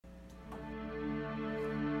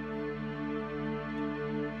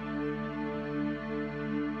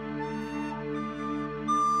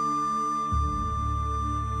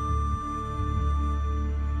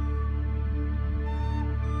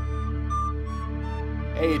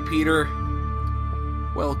Hey, Peter.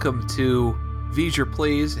 Welcome to V'ger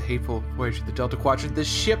Plays, A Hateful Voyage of the Delta Quadrant, the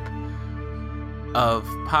ship of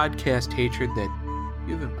podcast hatred that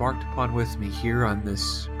you've embarked upon with me here on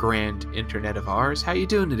this grand internet of ours. How you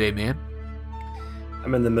doing today, man?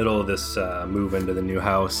 I'm in the middle of this move into the new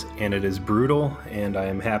house, and it is brutal, and I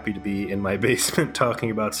am happy to be in my basement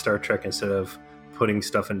talking about Star Trek instead of putting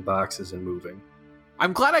stuff in boxes and moving.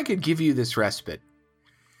 I'm glad I could give you this respite.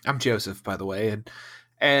 I'm Joseph, by the way,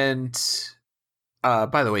 and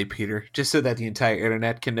by the way, Peter, just so that the entire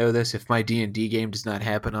internet can know this, if my D&D game does not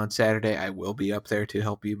happen on Saturday, I will be up there to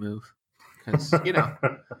help you move. Because,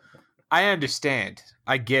 I understand.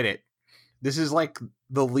 I get it. This is like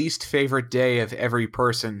the least favorite day of every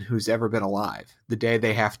person who's ever been alive. The day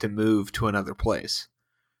they have to move to another place.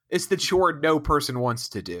 It's the chore no person wants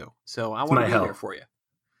to do. So I want to be there for you.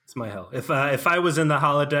 It's my hell. If I was in the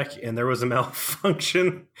holodeck and there was a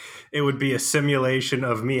malfunction, it would be a simulation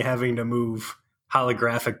of me having to move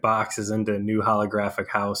holographic boxes into a new holographic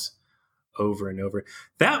house over and over.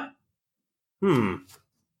 The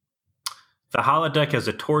holodeck as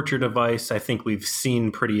a torture device, I think we've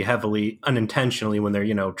seen pretty heavily, unintentionally, when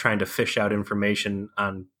they're, trying to fish out information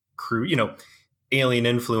on crew, alien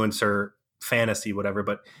influence or fantasy, whatever.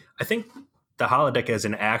 But I think the holodeck as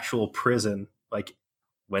an actual prison, like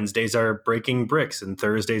Wednesdays are breaking bricks and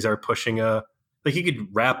Thursdays are pushing you could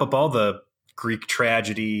wrap up all the Greek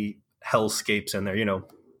tragedy hellscapes in there,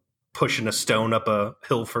 pushing a stone up a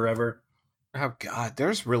hill forever. Oh, God,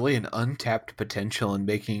 there's really an untapped potential in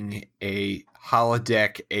making a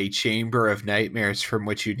holodeck a chamber of nightmares from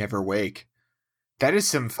which you never wake. That is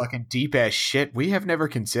some fucking deep-ass shit we have never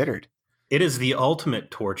considered. It is the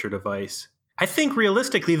ultimate torture device. I think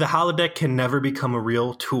realistically, the holodeck can never become a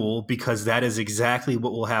real tool because that is exactly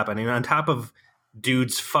what will happen. And on top of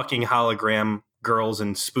dudes fucking hologram girls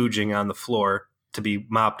and spooging on the floor to be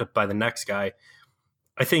mopped up by the next guy,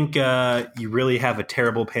 I think you really have a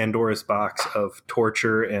terrible Pandora's box of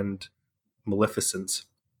torture and maleficence.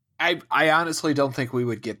 I honestly don't think we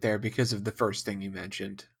would get there because of the first thing you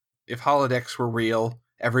mentioned. If holodecks were real,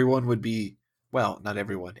 everyone would be, well, not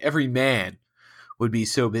everyone, every man would be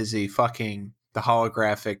so busy fucking the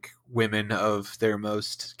holographic women of their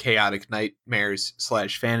most chaotic nightmares /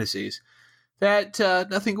 fantasies that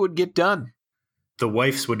nothing would get done. The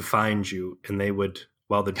wives would find you and they would,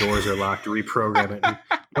 while the doors are locked, reprogram it. And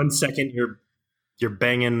 1 second you're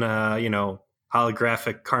banging,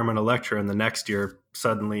 holographic Carmen Electra, and the next you're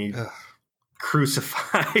suddenly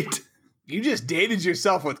crucified. You just dated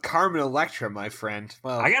yourself with Carmen Electra, my friend.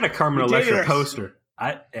 Well, I got a Carmen Electra poster.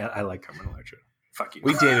 I like Carmen Electra. Fuck you.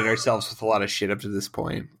 We dated ourselves with a lot of shit up to this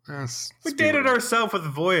point. We dated ourselves with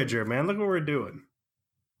Voyager, man. Look what we're doing.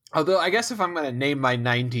 Although, I guess if I'm going to name my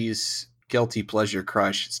 90s guilty pleasure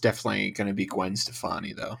crush, it's definitely going to be Gwen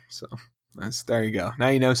Stefani, though. So there you go. Now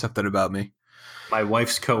you know something about me. My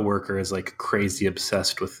wife's coworker is like crazy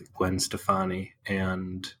obsessed with Gwen Stefani,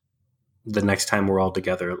 and the next time we're all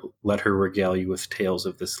together, let her regale you with tales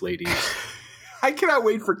of this lady. I cannot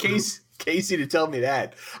wait for Casey to tell me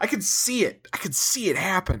that. I can see it. I can see it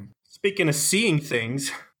happen. Speaking of seeing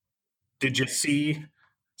things, did you see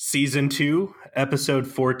season 2, episode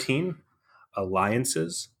 14,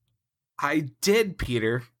 Alliances? I did,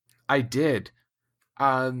 Peter. I did.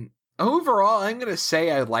 Overall, I'm going to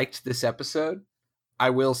say I liked this episode. I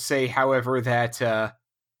will say, however, that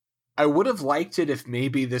I would have liked it if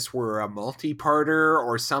maybe this were a multi-parter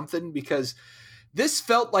or something, because this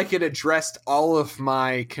felt like it addressed all of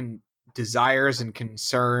my desires and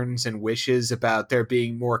concerns and wishes about there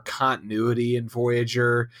being more continuity in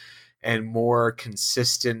Voyager and more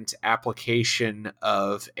consistent application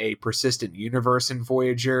of a persistent universe in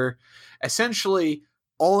Voyager, essentially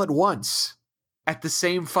all at once, at the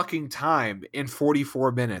same fucking time in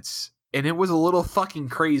 44 minutes. And it was a little fucking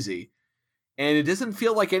crazy. And it doesn't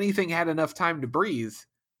feel like anything had enough time to breathe.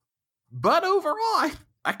 But overall,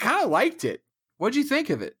 I kind of liked it. What'd you think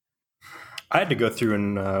of it? I had to go through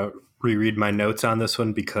and reread my notes on this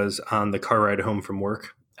one because on the car ride home from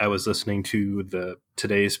work, I was listening to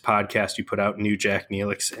today's podcast you put out, New Jack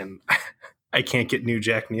Neelix, and I can't get New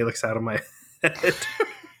Jack Neelix out of my head.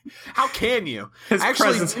 How can you?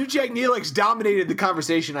 Actually, New Jack Neelix dominated the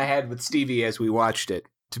conversation I had with Stevie as we watched it,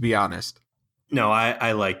 to be honest. No,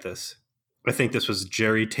 I like this. I think this was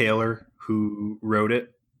Jerry Taylor who wrote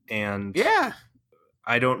it, and yeah,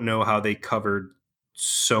 I don't know how they covered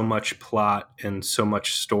so much plot and so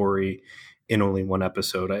much story in only one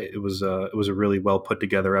episode. It was a really well put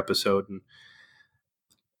together episode, and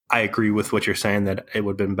I agree with what you're saying that it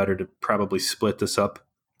would have been better to probably split this up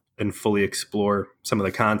and fully explore some of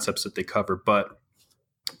the concepts that they cover. But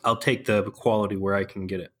I'll take the quality where I can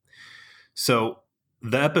get it. So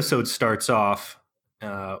the episode starts off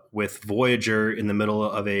with Voyager in the middle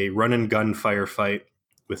of a run and gun firefight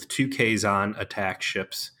with two Kazon attack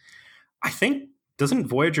ships. I think, doesn't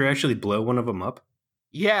Voyager actually blow one of them up?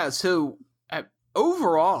 Yeah, so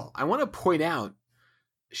overall, I want to point out,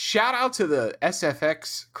 shout out to the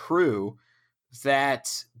SFX crew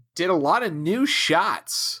that did a lot of new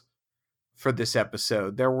shots for this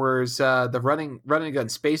episode. There was the running gun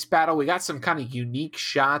space battle. We got some kind of unique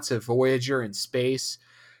shots of Voyager in space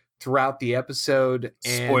throughout the episode.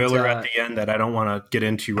 Spoiler at the end that I don't want to get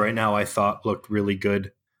into right now, I thought looked really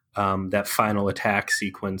good. That final attack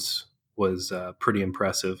sequence was pretty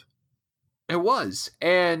impressive. It was.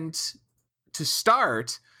 And to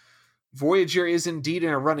start, Voyager is indeed in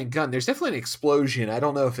a running gun. There's definitely an explosion. I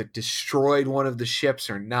don't know if it destroyed one of the ships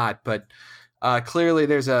or not, but clearly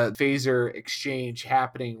there's a phaser exchange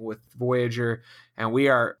happening with Voyager, and we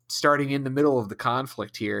are starting in the middle of the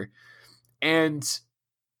conflict here. And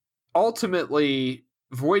ultimately,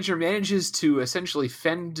 Voyager manages to essentially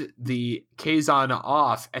fend the Kazon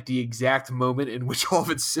off at the exact moment in which all of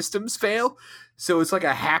its systems fail. So it's like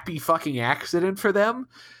a happy fucking accident for them,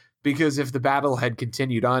 because if the battle had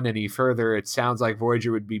continued on any further, it sounds like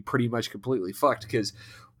Voyager would be pretty much completely fucked, because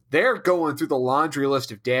they're going through the laundry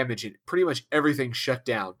list of damage and pretty much everything shut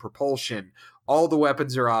down. Propulsion, all the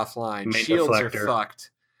weapons are offline, main shields deflector are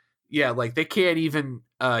fucked. Yeah, like they can't even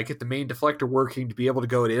get the main deflector working to be able to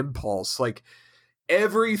go at impulse. Like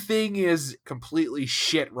everything is completely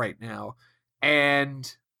shit right now.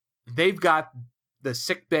 And they've got the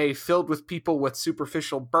sick bay filled with people with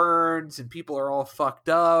superficial burns, and people are all fucked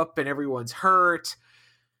up and everyone's hurt.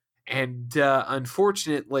 And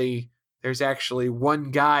unfortunately, there's actually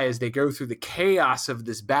one guy, as they go through the chaos of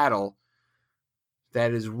this battle,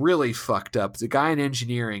 that is really fucked up. It's a guy in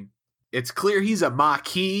engineering. It's clear he's a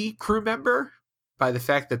Maquis crew member by the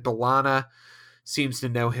fact that B'Elanna seems to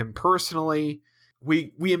know him personally.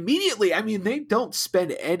 We immediately, I mean, they don't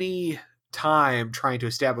spend any time trying to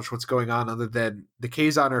establish what's going on other than the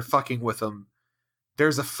Kazon are fucking with them.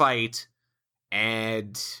 There's a fight,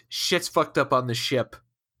 and shit's fucked up on the ship.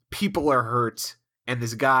 People are hurt, and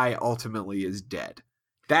this guy ultimately is dead.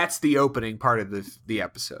 That's the opening part of the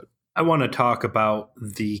episode. I want to talk about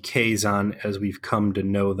the Kazon as we've come to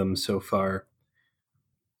know them so far.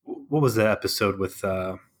 What was the episode with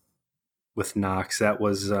Nox? That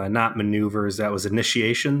was not maneuvers. That was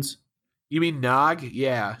initiations. You mean Nog?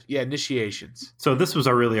 Yeah, initiations. So this was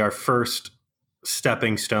really our first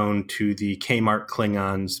stepping stone to the Kmart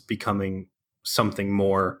Klingons becoming something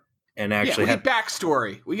more, and actually we got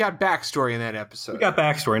backstory. We got backstory in that episode. We got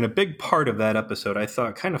backstory, and a big part of that episode, I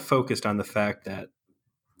thought, kind of focused on the fact that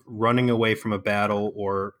running away from a battle,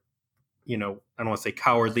 or, you know, I don't want to say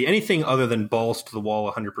cowardly, anything other than balls to the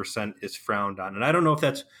wall 100% is frowned on. And I don't know if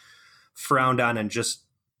that's frowned on in just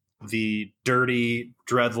the dirty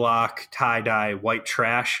dreadlock, tie-dye, white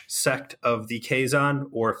trash sect of the Kazon,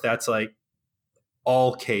 or if that's like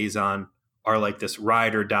all Kazon are like this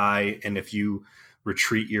ride or die, and if you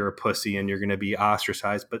retreat, you're a pussy and you're going to be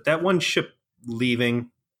ostracized. But that one ship leaving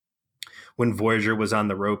when Voyager was on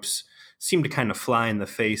the ropes seemed to kind of fly in the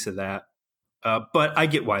face of that. But I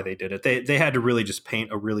get why they did it. They had to really just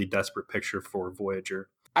paint a really desperate picture for Voyager.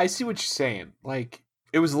 I see what you're saying. Like,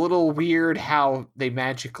 it was a little weird how they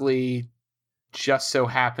magically just so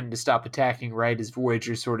happened to stop attacking right as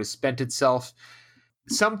Voyager sort of spent itself.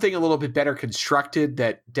 Something a little bit better constructed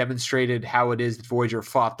that demonstrated how it is that Voyager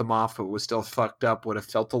fought them off but was still fucked up would have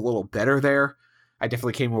felt a little better there. I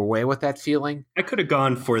definitely came away with that feeling. I could have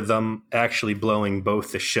gone for them actually blowing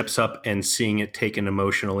both the ships up and seeing it take an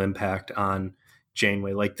emotional impact on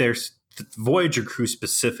Janeway. Like, the Voyager crew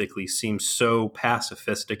specifically seems so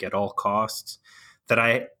pacifistic at all costs that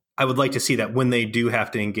I would like to see that when they do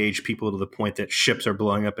have to engage people to the point that ships are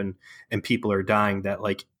blowing up and people are dying, that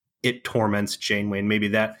like it torments Janeway. And maybe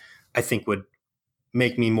that, I think, would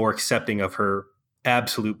make me more accepting of her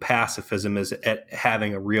absolute pacifism as at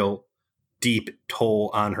having a real deep toll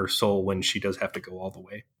on her soul when she does have to go all the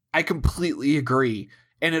way. I completely agree.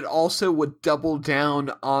 And it also would double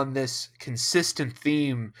down on this consistent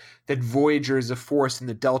theme that Voyager is a force in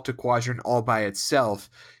the Delta Quadrant all by itself.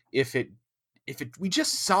 If we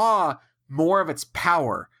just saw more of its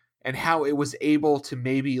power and how it was able to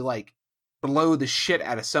maybe like blow the shit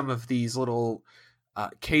out of some of these little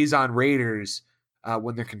Kazon raiders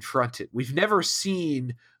when they're confronted. We've never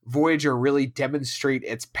seen Voyager really demonstrate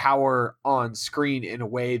its power on screen in a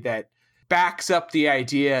way that backs up the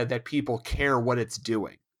idea that people care what it's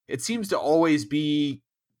doing. It seems to always be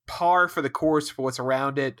par for the course for what's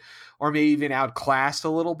around it, or maybe even outclassed a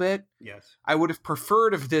little bit. Yes. I would have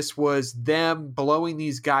preferred if this was them blowing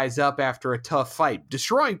these guys up after a tough fight,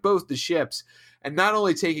 destroying both the ships, and not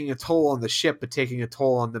only taking a toll on the ship, but taking a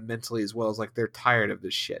toll on them mentally as well. As like they're tired of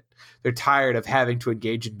this shit. They're tired of having to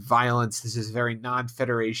engage in violence. This is a very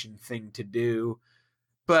non-Federation thing to do.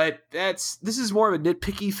 But this is more of a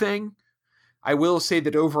nitpicky thing. I will say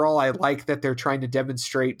that overall, I like that they're trying to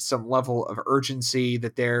demonstrate some level of urgency,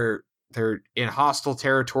 that they're in hostile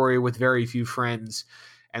territory with very few friends,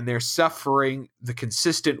 and they're suffering the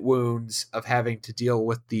consistent wounds of having to deal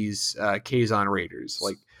with these Kazon raiders.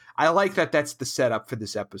 Like, I like that that's the setup for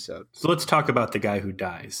this episode. So let's talk about the guy who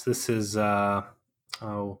dies. This is crewman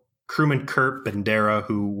Kurt Bandera,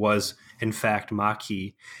 who was, in fact,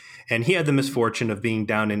 Maquis. And he had the misfortune of being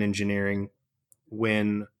down in engineering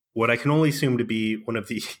when what I can only assume to be one of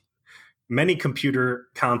the many computer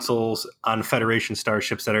consoles on Federation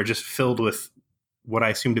starships that are just filled with what I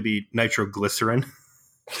assume to be nitroglycerin.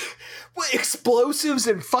 What, explosives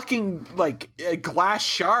and fucking, like, glass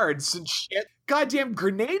shards and shit. Goddamn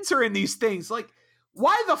grenades are in these things. Like,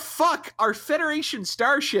 why the fuck are Federation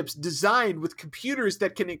starships designed with computers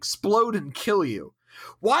that can explode and kill you?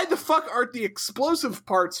 Why the fuck aren't the explosive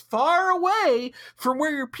parts far away from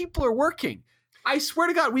where your people are working? I swear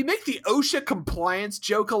to God, we make the OSHA compliance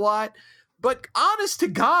joke a lot, but honest to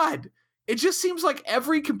God, it just seems like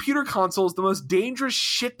every computer console is the most dangerous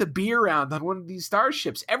shit to be around on one of these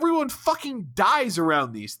starships. Everyone fucking dies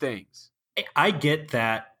around these things. I get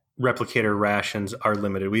that replicator rations are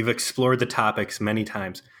limited. We've explored the topics many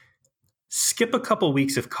times. Skip a couple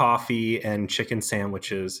weeks of coffee and chicken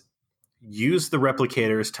sandwiches. Use the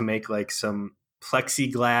replicators to make like some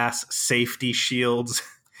plexiglass safety shields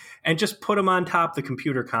and just put them on top of the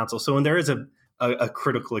computer console. So when there is a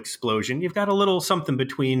critical explosion, you've got a little something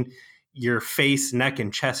between your face, neck,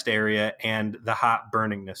 and chest area and the hot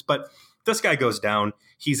burningness. But this guy goes down.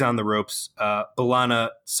 He's on the ropes. B'Elanna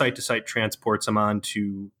site-to-site transports him on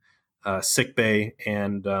to sickbay.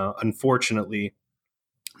 And unfortunately,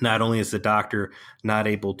 not only is the doctor not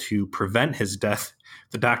able to prevent his death,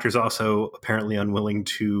 the doctor's also apparently unwilling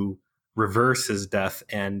to reverse his death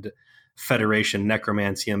and Federation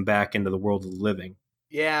necromancy him back into the world of the living.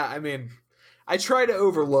 Yeah, I mean, I try to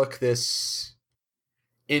overlook this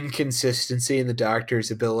inconsistency in the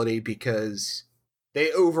doctor's ability because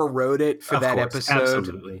they overrode it for that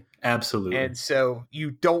episode. Absolutely. And so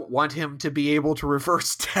you don't want him to be able to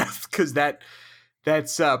reverse death because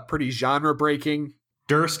that's pretty genre breaking.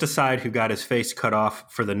 Durst aside, who got his face cut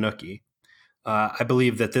off for the Nookie. I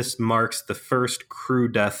believe that this marks the first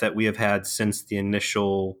crew death that we have had since the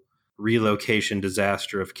initial relocation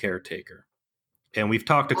disaster of Caretaker. And we've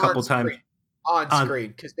talked a couple times on screen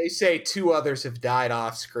because they say two others have died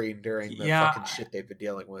off screen during the fucking shit they've been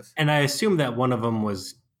dealing with. And I assume that one of them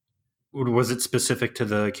was it specific to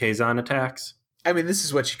the Kazon attacks? I mean, this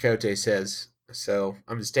is what Chakotay says, so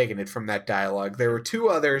I'm just taking it from that dialogue. There were two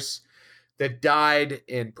others that died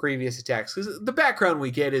in previous attacks. Because the background we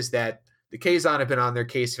get is that the Kazon have been on their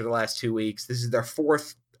case for the last 2 weeks. This is their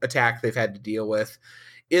fourth attack they've had to deal with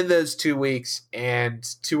in those 2 weeks, and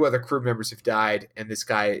two other crew members have died, and this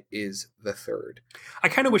guy is the third. I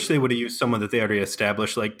kind of wish they would have used someone that they already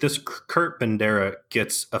established. Like this Kurt Bandera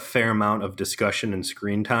gets a fair amount of discussion and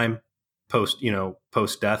screen time post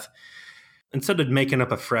death. Instead of making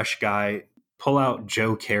up a fresh guy, pull out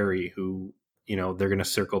Joe Carey, who they're going to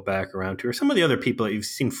circle back around to, or some of the other people that you've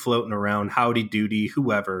seen floating around, Howdy Doody,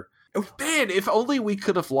 whoever. Oh, man, if only we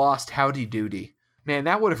could have lost Howdy Doody. Man,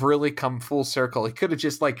 that would have really come full circle. He could have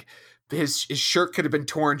just, like, his shirt could have been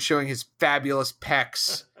torn showing his fabulous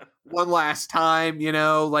pecs one last time,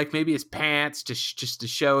 like maybe his pants just to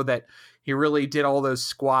show that he really did all those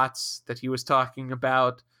squats that he was talking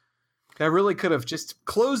about. That really could have just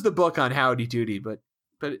closed the book on Howdy Doody, but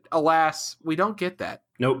alas, we don't get that.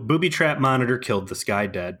 No, Booby Trap Monitor killed this guy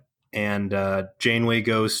dead. And Janeway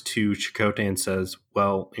goes to Chakotay and says,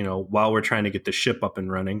 well, while we're trying to get the ship up and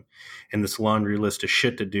running and this laundry list of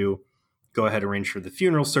shit to do, go ahead and arrange for the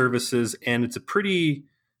funeral services. And it's a pretty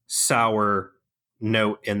sour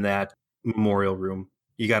note in that memorial room.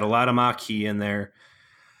 You got a lot of Maquis in there.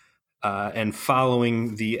 And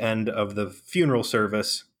following the end of the funeral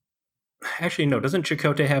service, actually, no, doesn't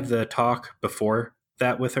Chakotay have the talk before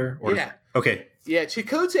that with her? Or, yeah. Okay. Yeah,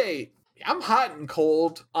 Chakotay, I'm hot and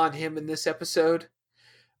cold on him in this episode.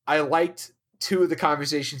 I liked two of the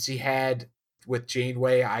conversations he had with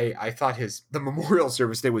Janeway. I thought the memorial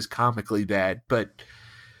service there was comically bad, but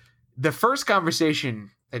the first conversation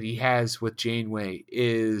that he has with Janeway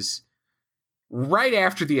is right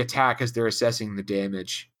after the attack as they're assessing the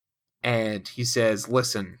damage. And he says,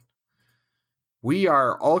 listen, we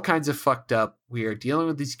are all kinds of fucked up. We are dealing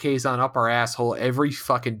with these Kazon up our asshole every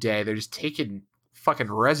fucking day. They're just taking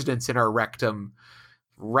fucking residence in our rectum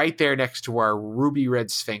right there next to our ruby red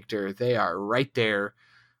sphincter. They are right there.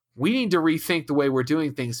 We need to rethink the way we're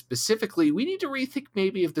doing things. Specifically, we need to rethink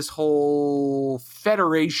maybe if this whole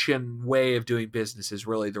Federation way of doing business is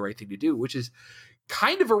really the right thing to do, which is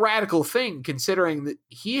kind of a radical thing considering that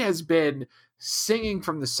he has been singing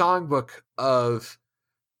from the songbook of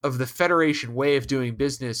the Federation way of doing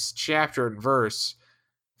business, chapter and verse,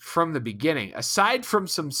 from the beginning. Aside from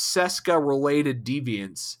some Seska-related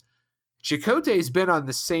deviance, Chakotay's been on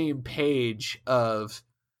the same page of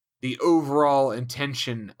the overall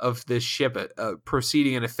intention of this ship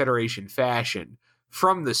proceeding in a Federation fashion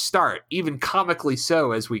from the start, even comically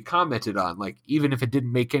so, as we commented on, like, even if it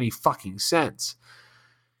didn't make any fucking sense.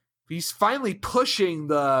 He's finally pushing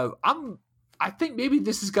I think maybe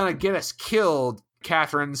this is going to get us killed,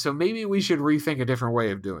 Catherine, so maybe we should rethink a different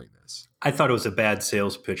way of doing this. I thought it was a bad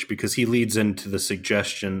sales pitch because he leads into the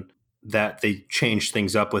suggestion that they change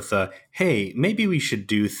things up with hey, maybe we should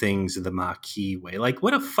do things the Maquis way. Like,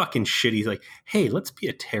 what a fucking shitty, like, hey, let's be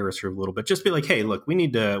a terrorist for a little bit. Just be like, hey, look, we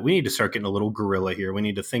need to start getting a little guerrilla here. We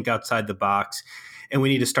need to think outside the box, and we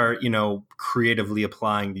need to start, creatively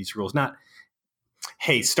applying these rules. Not,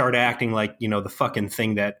 hey, start acting like, the fucking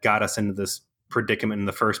thing that got us into this predicament in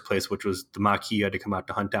the first place, which was the Maquis had to come out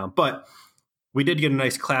to hunt down. But we did get a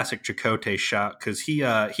nice classic Chakotay shot because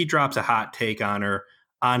he drops a hot take on her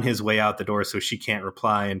on his way out the door, so she can't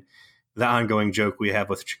reply. And the ongoing joke we have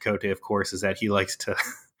with Chakotay, of course, is that he likes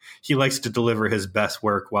to deliver his best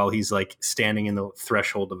work while he's like standing in the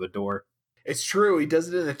threshold of a door. It's true. He does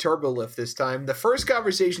it in a turbo lift this time. The first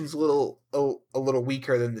conversation's a little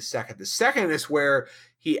weaker than the second. The second is where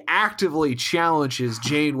he actively challenges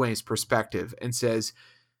Janeway's perspective and says,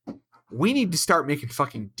 we need to start making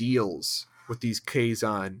fucking deals with these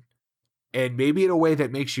Kazon, and maybe in a way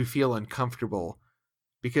that makes you feel uncomfortable,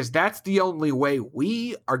 because that's the only way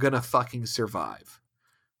we are going to fucking survive.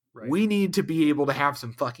 Right. We need to be able to have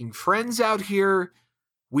some fucking friends out here.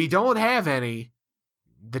 We don't have any.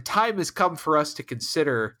 The time has come for us to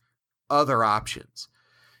consider other options.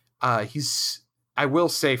 I will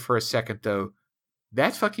say for a second, though,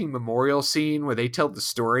 that fucking memorial scene where they tell the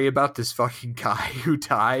story about this fucking guy who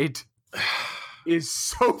died is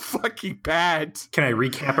so fucking bad. Can I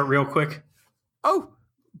recap it real quick? Oh,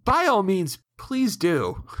 by all means, please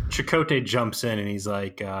do. Chakotay jumps in and he's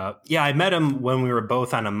like, yeah, I met him when we were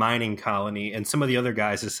both on a mining colony, and some of the other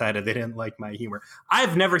guys decided they didn't like my humor.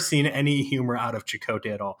 I've never seen any humor out of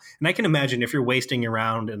Chakotay at all. And I can imagine if you're wasting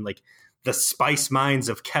around in like the spice mines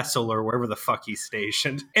of Kessel or wherever the fuck he's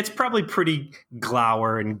stationed, it's probably pretty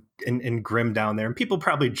glower and grim down there. And people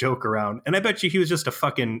probably joke around. And I bet you he was just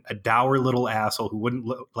a dour little asshole who wouldn't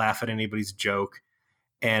laugh at anybody's joke.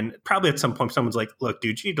 And probably at some point, someone's like, look,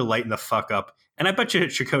 dude, you need to lighten the fuck up. And I bet you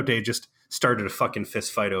Chakotay just started a fucking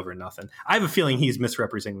fist fight over nothing. I have a feeling he's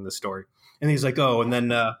misrepresenting the story. And he's like, oh, and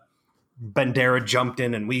then Bandera jumped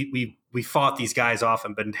in and we fought these guys off,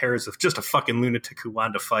 and Bandera's just a fucking lunatic who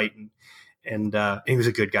wanted to fight. And he was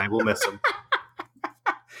a good guy. We'll miss him.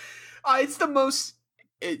 It's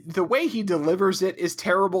the way he delivers it is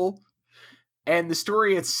terrible. And the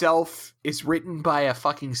story itself is written by a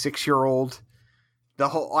fucking 6-year-old. The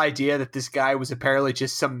whole idea that this guy was apparently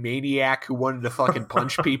just some maniac who wanted to fucking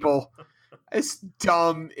punch people. It's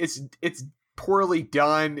dumb. It's poorly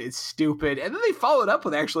done. It's stupid. And then they followed up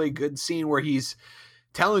with actually a good scene where he's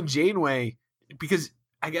telling Janeway, because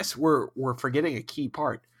I guess we're forgetting a key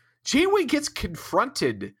part. Janeway gets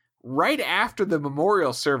confronted right after the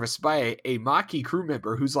memorial service by a Maquis crew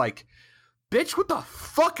member who's like, bitch, what the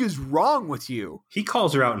fuck is wrong with you? He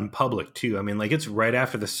calls her out in public, too. I mean, like, it's right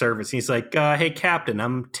after the service. He's like, hey, Captain,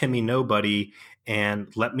 I'm Timmy Nobody,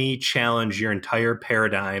 and let me challenge your entire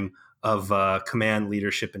paradigm of command,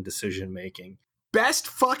 leadership, and decision-making. Best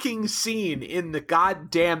fucking scene in the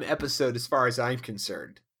goddamn episode as far as I'm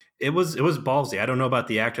concerned. It was ballsy. I don't know about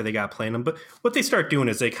the actor they got playing him, but what they start doing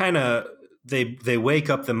is they wake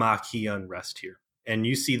up the Maquis unrest here. And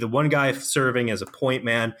you see the one guy serving as a point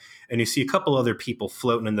man, and you see a couple other people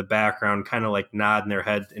floating in the background, kind of like nodding their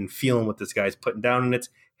head and feeling what this guy's putting down. And it's,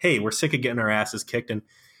 hey, we're sick of getting our asses kicked. And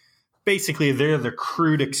basically, they're the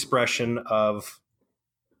crude expression of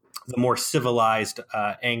the more civilized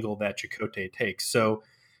angle that Chakotay takes. So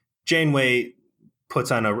Janeway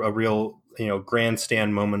puts on a real,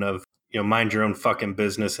 grandstand moment of, mind your own fucking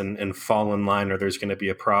business and fall in line, or there's going to be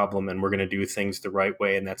a problem, and we're going to do things the right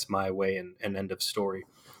way, and that's my way, and end of story.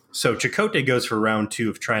 So Chakotay goes for round 2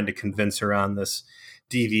 of trying to convince her on this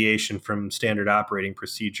deviation from standard operating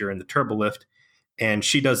procedure in the turbolift. And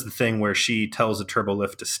she does the thing where she tells the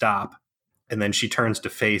turbolift to stop, and then she turns to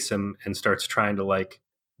face him and starts trying to like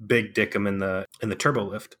big dick him in the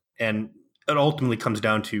turbolift. And it ultimately comes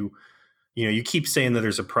down to, you keep saying that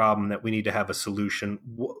there's a problem, that we need to have a solution.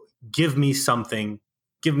 Give me something.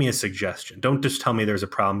 Give me a suggestion. Don't just tell me there's a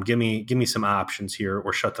problem. Give me some options here,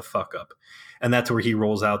 or shut the fuck up. And that's where he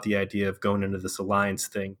rolls out the idea of going into this alliance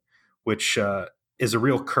thing, which is a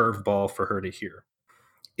real curveball for her to hear.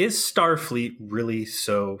 Is Starfleet really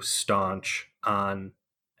so staunch on...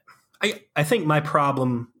 I think my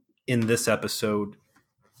problem in this episode,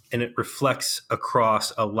 and it reflects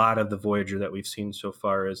across a lot of the Voyager that we've seen so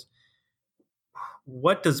far, is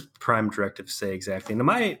what does Prime Directive say exactly? And to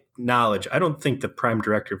my knowledge, I don't think the Prime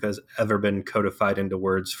Directive has ever been codified into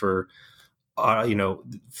words for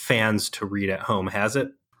fans to read at home, has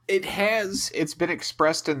it? It has. It's been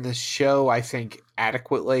expressed in this show, I think,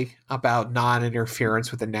 adequately, about non-interference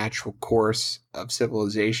with the natural course of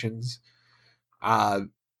civilizations.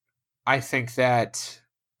 I think that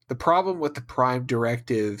the problem with the Prime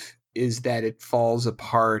Directive is that it falls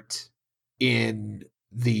apart in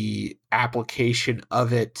the application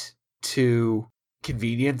of it to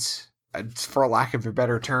convenience, for lack of a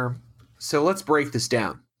better term. So let's break this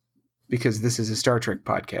down, because this is a Star Trek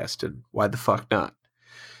podcast, and why the fuck not?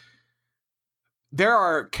 There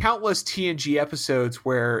are countless TNG episodes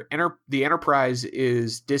where the Enterprise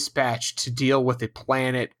is dispatched to deal with a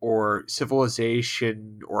planet or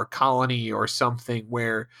civilization or colony or something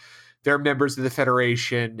where they're members of the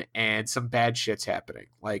Federation and some bad shit's happening.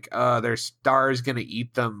 Like, their star's going to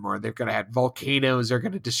eat them, or they're going to have volcanoes are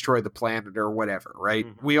going to destroy the planet, or whatever, right?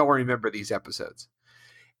 Mm-hmm. We all remember these episodes.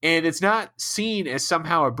 And it's not seen as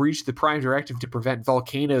somehow a breach of the Prime Directive to prevent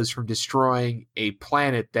volcanoes from destroying a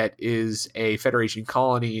planet that is a Federation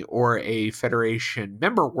colony or a Federation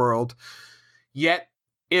member world. Yet,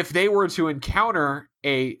 if they were to encounter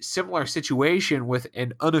a similar situation with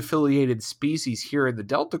an unaffiliated species here in the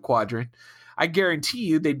Delta Quadrant, I guarantee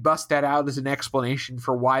you they'd bust that out as an explanation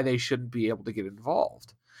for why they shouldn't be able to get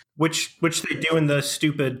involved. Which they do in the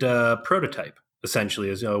stupid prototype, essentially,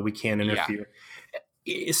 is, we can't interfere. Yeah.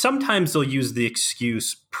 Sometimes they'll use the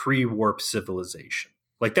excuse pre-warp civilization.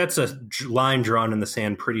 Like, that's a line drawn in the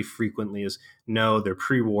sand pretty frequently, is no, they're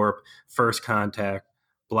pre-warp, first contact,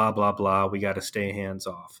 blah, blah, blah. We got to stay hands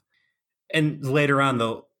off. And later on,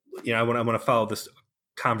 though, I want to follow this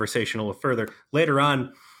conversation a little further. Later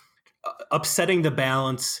on, upsetting the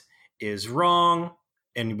balance is wrong,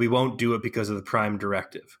 and we won't do it because of the Prime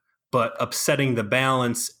Directive. But upsetting the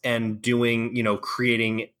balance and doing,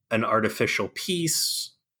 creating an artificial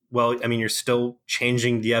peace, well, I mean, you're still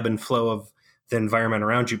changing the ebb and flow of the environment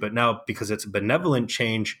around you, but now, because it's a benevolent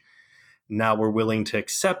change, now we're willing to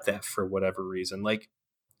accept that for whatever reason. Like,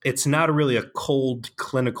 it's not really a cold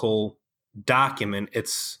clinical document.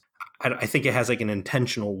 I think it has like an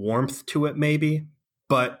intentional warmth to it, maybe.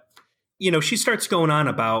 But, she starts going on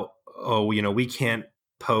about, we can't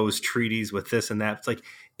pose treaties with this and that. It's like,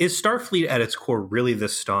 is Starfleet at its core really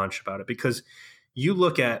this staunch about it? Because you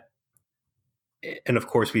look at, and of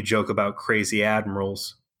course we joke about crazy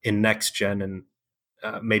admirals in Next Gen and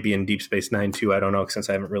maybe in Deep Space Nine too. I don't know, since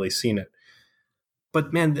I haven't really seen it.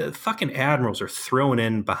 But man, the fucking admirals are thrown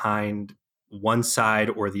in behind one side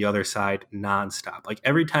or the other side nonstop. Like,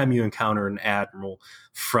 every time you encounter an admiral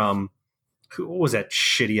from, what was that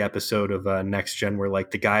shitty episode of Next Gen where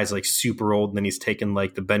like the guy's like super old and then he's taken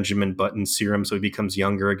like the Benjamin Button serum so he becomes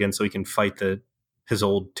younger again so he can fight his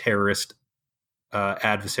old terrorist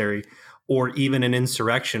adversary, or even an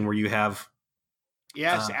Insurrection where you have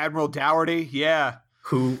Admiral Dougherty,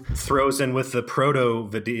 who throws in with the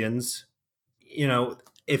Proto-Vidians.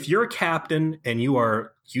 If you're a captain and you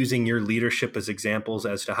are using your leadership as examples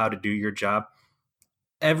as to how to do your job,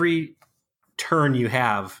 every turn you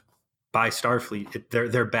have by Starfleet,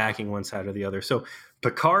 they're backing one side or the other. So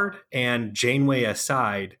Picard and Janeway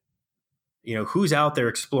aside, who's out there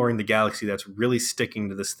exploring the galaxy that's really sticking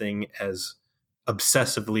to this thing as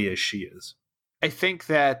obsessively as she is? I think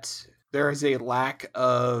that there is a lack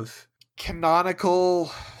of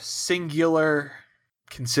canonical, singular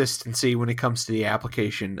consistency when it comes to the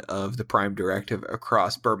application of the Prime Directive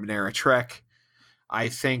across Bourbon-era Trek. I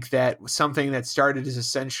think that something that started as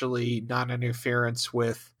essentially non-interference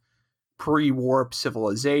with pre-warp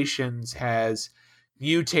civilizations has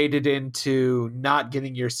mutated into not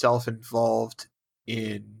getting yourself involved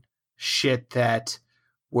in shit that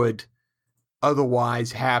would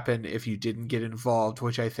otherwise happen if you didn't get involved,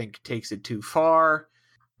 which I think takes it too far.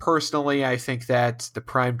 Personally, I think that the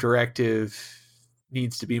Prime Directive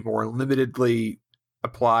needs to be more limitedly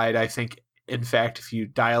applied. I think In fact, if you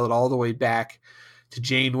dial it all the way back to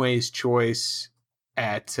Janeway's choice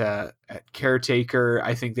at Caretaker,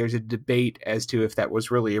 I think there's a debate as to if that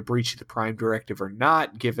was really a breach of the Prime Directive or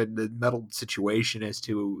not, given the muddled situation as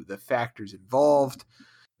to the factors involved.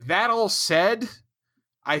 That all said,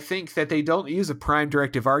 I think that they don't use a Prime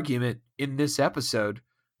Directive argument in this episode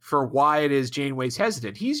for why it is Janeway's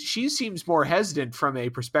hesitant. She seems more hesitant from a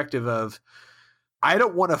perspective of, I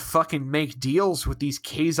don't want to fucking make deals with these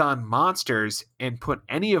Kazon monsters and put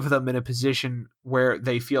any of them in a position where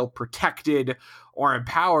they feel protected or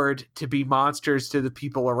empowered to be monsters to the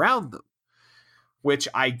people around them. Which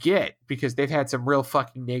I get, because they've had some real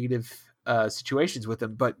fucking negative situations with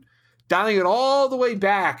them. But dialing it all the way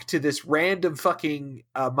back to this random fucking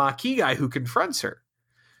Maquis guy who confronts her,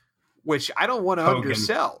 which I don't want to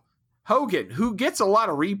undersell. Hogan, who gets a lot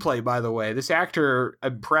of replay, by the way. This actor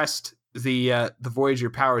impressed the Voyager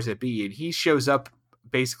powers that be, and he shows up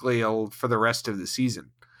basically for the rest of the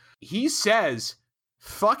season. He says,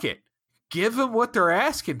 fuck it. Give them what they're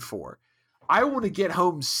asking for. I want to get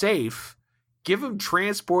home safe. Give them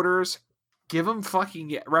transporters. Give them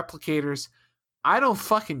fucking replicators. I don't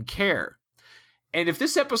fucking care. And if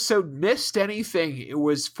this episode missed anything, it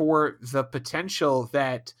was for the potential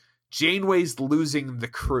that Janeway's losing the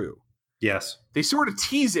crew. Yes. They sort of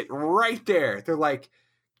tease it right there. They're like,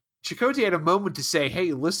 Chakotay had a moment to say,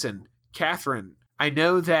 hey, listen, Catherine, I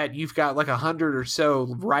know that you've got like 100 or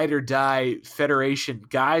so ride or die Federation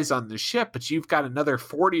guys on the ship, but you've got another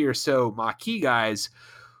 40 or so Maquis guys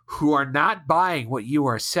who are not buying what you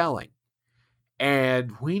are selling.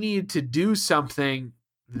 And we need to do something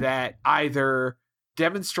that either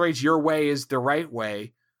demonstrates your way is the right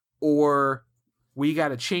way, or we got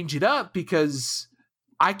to change it up, because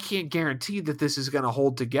I can't guarantee that this is going to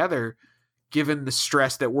hold together given the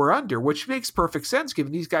stress that we're under, which makes perfect sense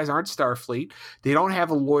given these guys aren't Starfleet. They don't have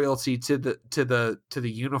a loyalty to the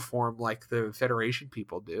uniform like the Federation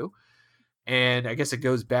people do. And I guess it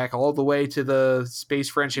goes back all the way to the Space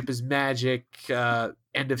Friendship is Magic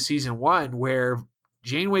end of season 1, where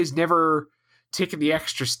Janeway's never taken the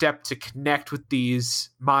extra step to connect with these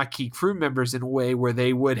Maquis crew members in a way where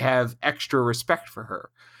they would have extra respect for her.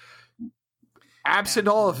 Absent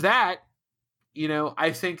all of that,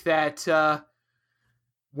 I think that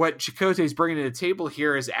what Chakotay's bringing to the table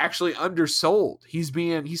here is actually undersold.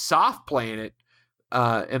 He's soft playing it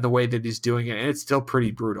in the way that he's doing it, and it's still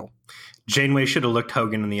pretty brutal. Janeway should have looked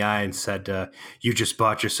Hogan in the eye and said, you just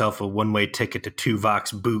bought yourself a one-way ticket to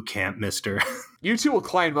Tuvok's boot camp, mister. You two will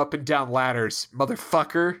climb up and down ladders,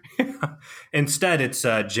 motherfucker. Instead, it's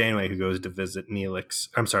Janeway who goes to visit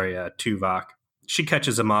Tuvok. She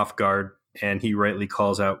catches him off guard, and he rightly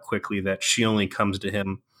calls out quickly that she only comes to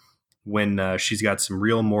him when she's got some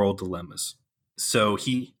real moral dilemmas. So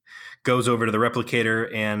he goes over to the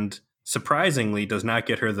replicator and surprisingly does not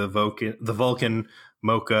get her the Vulcan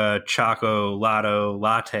mocha choco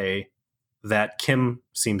latte that Kim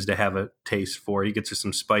seems to have a taste for. He gets her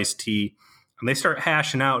some spiced tea, and they start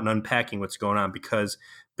hashing out and unpacking what's going on, because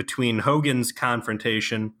between Hogan's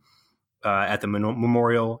confrontation at the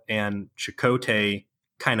memorial and Chakotay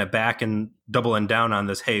kind of doubling down on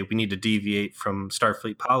this, hey, we need to deviate from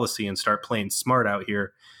Starfleet policy and start playing smart out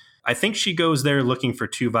here. I think she goes there looking for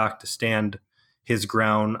Tuvok to stand his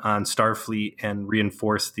ground on Starfleet and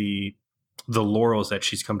reinforce the laurels that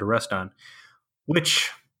she's come to rest on,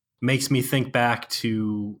 which makes me think back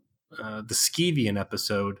to the Skeevian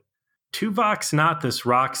episode. Tuvok's not this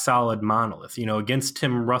rock solid monolith, against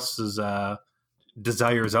Tim Russ's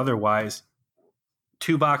desires otherwise.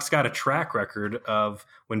 Tuvok's got a track record of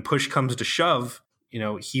when push comes to shove,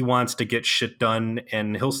 he wants to get shit done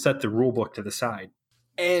and he'll set the rule book to the side.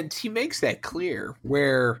 And he makes that clear,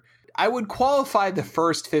 where I would qualify the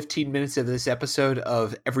first 15 minutes of this episode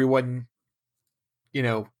of everyone,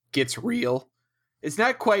 gets real. It's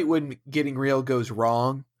not quite when getting real goes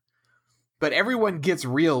wrong, but everyone gets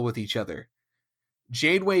real with each other.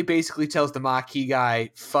 Janeway basically tells the Maquis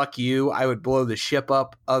guy, fuck you, I would blow the ship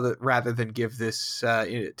up rather than give this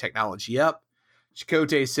technology up.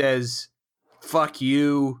 Chakotay says, fuck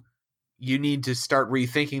you, you need to start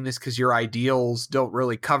rethinking this because your ideals don't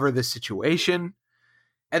really cover this situation.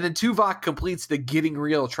 And then Tuvok completes the getting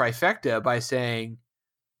real trifecta by saying,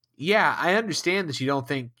 yeah, I understand that you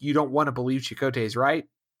don't want to believe Chakotay is right,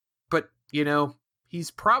 but,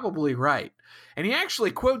 he's probably right. And he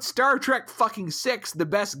actually quotes Star Trek fucking 6, the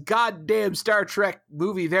best goddamn Star Trek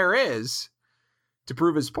movie there is, to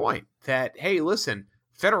prove his point that, hey, listen,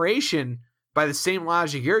 Federation, by the same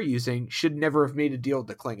logic you're using, should never have made a deal with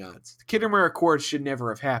the Klingons. The Khitomer Accords should never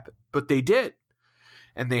have happened, but they did.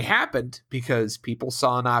 And they happened because people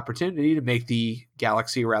saw an opportunity to make the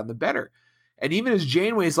galaxy around them better. And even as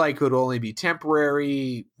Janeway's like, it would only be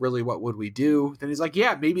temporary. Really, what would we do? Then he's like,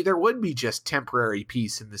 yeah, maybe there would be just temporary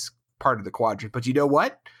peace in this part of the quadrant. But you know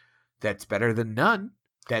what? That's better than none.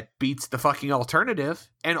 That beats the fucking alternative.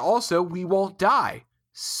 And also, we won't die.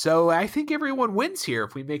 So I think everyone wins here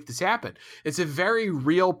if we make this happen. It's a very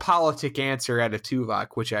realpolitik answer out of Tuvok,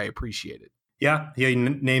 which I appreciated. Yeah, he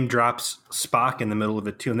name drops Spock in the middle of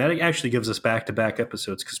it too. And that actually gives us back-to-back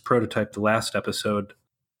episodes because Prototype, the last episode,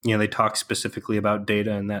 they talk specifically about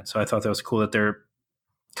Data and that. So I thought that was cool that they're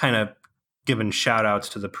kind of giving shout-outs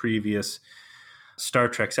to the previous Star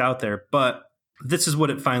Treks out there. But this is what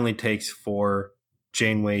it finally takes for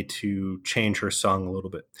Janeway to change her song a little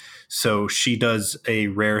bit. So she does a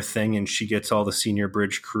rare thing and she gets all the senior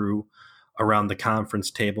bridge crew around the conference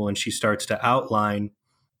table and she starts to outline,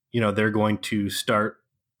 they're going to start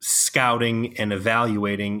scouting and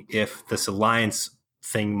evaluating if this alliance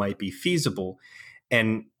thing might be feasible.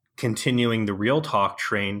 And continuing the real talk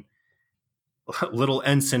train, little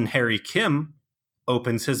Ensign Harry Kim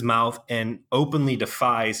opens his mouth and openly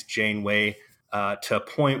defies Janeway to a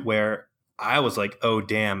point where I was like, oh,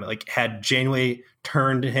 damn. Like, had Janeway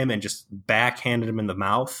turned to him and just backhanded him in the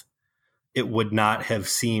mouth, it would not have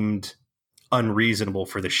seemed unreasonable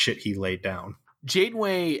for the shit he laid down.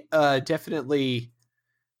 Janeway definitely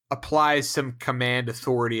applies some command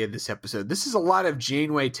authority in this episode. This is a lot of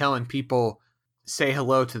Janeway telling people, say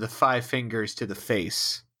hello to the 5 fingers to the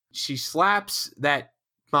face. She slaps that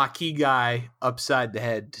Maquis guy upside the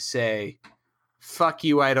head to say, fuck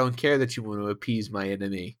you, I don't care that you want to appease my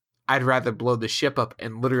enemy. I'd rather blow the ship up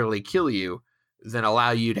and literally kill you than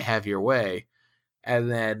allow you to have your way. And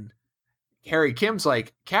then Harry Kim's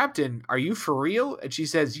like, Captain, are you for real? And she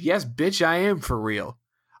says, yes, bitch, I am for real.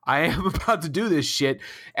 I am about to do this shit,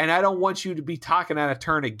 and I don't want you to be talking out of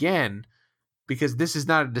turn again because this is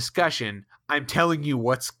not a discussion. I'm telling you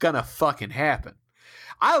what's gonna fucking happen.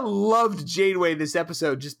 I loved Janeway in this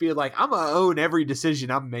episode just being like, I'm gonna own every decision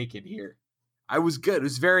I'm making here. I was good. It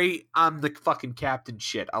was very, I'm the fucking captain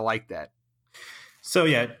shit. I like that. So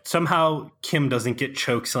yeah, somehow Kim doesn't get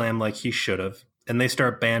chokeslammed like he should have. And they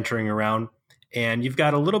start bantering around. And you've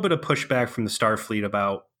got a little bit of pushback from the Starfleet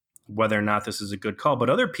about whether or not this is a good call. But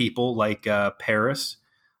other people like Paris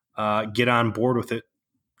get on board with it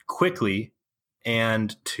quickly.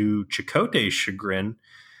 And to Chakotay's chagrin,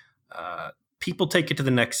 people take it to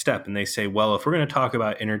the next step. And they say, well, if we're going to talk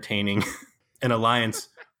about entertaining an alliance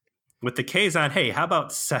with the Kazon, hey, how about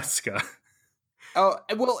Seska? Oh,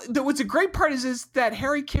 well, what's a great part is that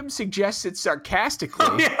Harry Kim suggests it sarcastically.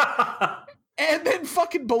 Oh, yeah. And then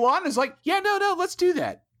fucking B'Elanna is like, yeah, no, let's do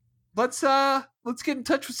that. Let's get in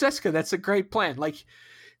touch with Seska. That's a great plan. Like,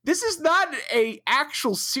 this is not a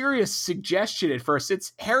actual serious suggestion at first.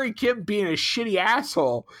 It's Harry Kim being a shitty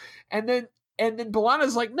asshole. And then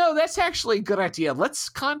B'Elanna's like, no, that's actually a good idea. Let's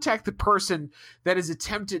contact the person that has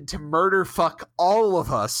attempted to murder fuck all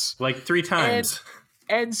of us. Like 3 times.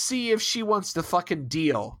 And see if she wants to fucking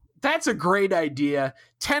deal. That's a great idea.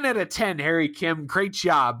 10 out of 10, Harry Kim. Great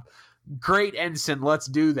job. Great ensign. Let's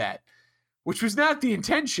do that. Which was not the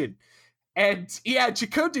intention. And yeah,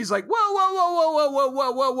 Chakotay's like, whoa.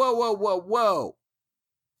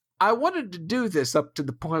 I wanted to do this up to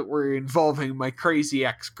the point where you're involving my crazy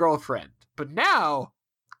ex-girlfriend. But now,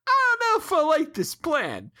 I don't know if I like this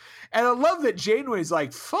plan. And I love that Janeway's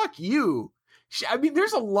like, fuck you. I mean,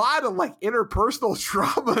 there's a lot of like interpersonal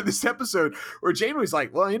trauma in this episode where Janeway's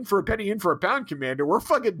like, well, in for a penny, in for a pound, Commander. We're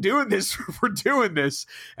fucking doing this. We're doing this.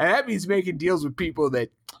 And that means making deals with people that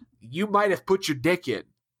you might have put your dick in.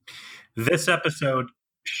 This episode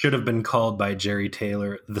should have been called by Jerry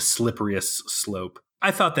Taylor the slipperiest slope.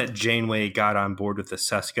 I thought that Janeway got on board with the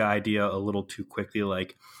Seska idea a little too quickly.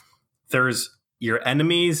 Like, there's your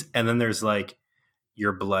enemies, and then there's like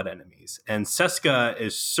your blood enemies. And Seska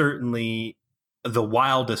is certainly the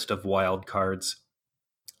wildest of wild cards.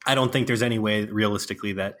 I don't think there's any way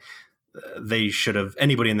realistically that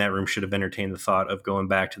anybody in that room should have entertained the thought of going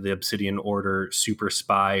back to the Obsidian Order super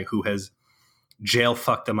spy who has jail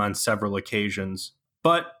fucked them on several occasions.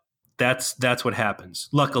 But that's what happens.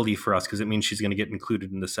 Luckily for us, because it means she's going to get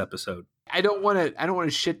included in this episode. I don't want to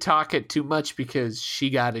shit talk it too much because she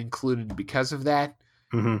got included because of that.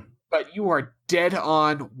 Mm-hmm. But you are dead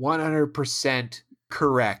on 100%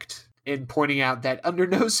 correct in pointing out that under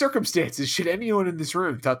no circumstances should anyone in this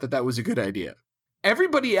room thought that was a good idea.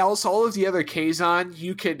 Everybody else, all of the other Kazon,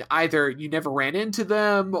 you can either you never ran into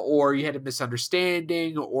them, or you had a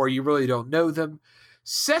misunderstanding, or you really don't know them.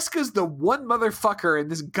 Seska's the one motherfucker in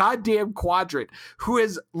this goddamn quadrant who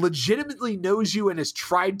has legitimately knows you and has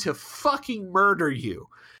tried to fucking murder you.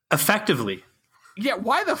 Effectively. Yeah,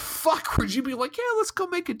 why the fuck would you be like, yeah, let's go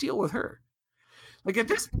make a deal with her? Like, at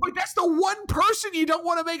this point, that's the one person you don't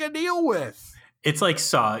want to make a deal with. It's like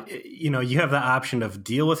Saw. You have the option of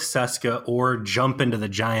deal with Seska or jump into the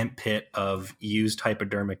giant pit of used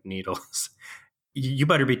hypodermic needles. You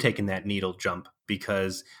better be taking that needle jump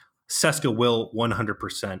because Seska will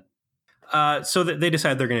 100%. So they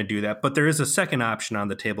decide they're going to do that. But there is a second option on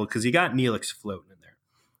the table because you got Neelix floating in there.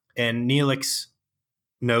 And Neelix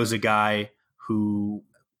knows a guy who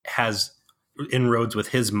has inroads with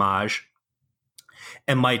his Maj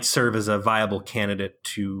and might serve as a viable candidate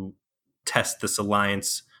to test this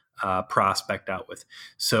alliance prospect out with.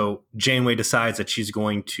 So Janeway decides that she's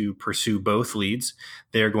going to pursue both leads.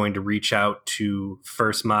 They're going to reach out to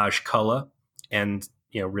first Maj Kulla and,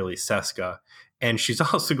 really Seska. And she's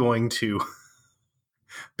also going to,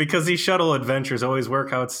 because these shuttle adventures always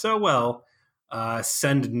work out so well,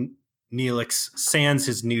 send Neelix sans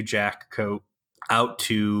his new Jack coat out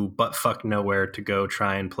to buttfuck nowhere to go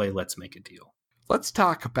try and play Let's Make a Deal. Let's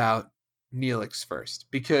talk about Neelix first,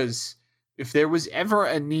 because if there was ever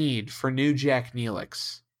a need for new Jack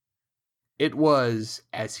Neelix, it was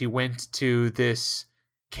as he went to this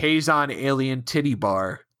Kazon alien titty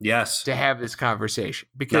bar. Yes, to have this conversation,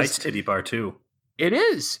 because nice titty bar too. It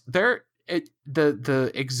is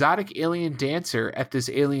the exotic alien dancer at this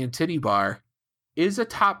alien titty bar is a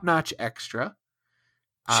top-notch extra.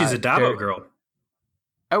 She's a Dabo girl.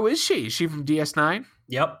 Oh, is she? Is she from DS9?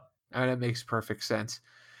 Yep. Oh, that makes perfect sense.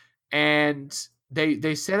 And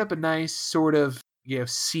they set up a nice sort of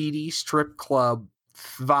seedy strip club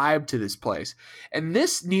vibe to this place, and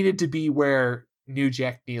this needed to be where new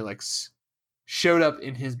Jack Neelix showed up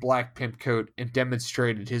in his black pimp coat and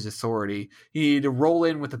demonstrated his authority. He needed to roll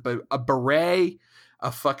in with a beret, a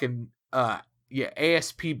fucking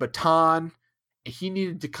ASP baton. He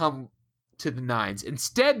needed to come to the nines.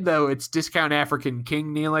 Instead, though, it's Discount African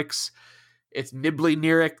King Neelix. It's Nibbly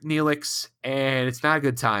Neelix, and it's not a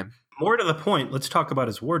good time. More to the point, let's talk about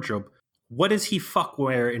his wardrobe. What does he fuck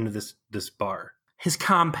wear into this bar? His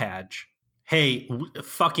comm badge. Hey,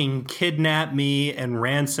 fucking kidnap me and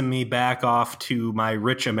ransom me back off to my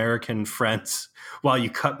rich American friends while you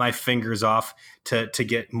cut my fingers off to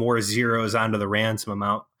get more zeros onto the ransom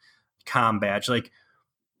amount comm badge. Like,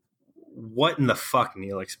 what in the fuck,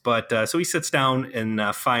 Neelix? But so he sits down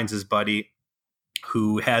and finds his buddy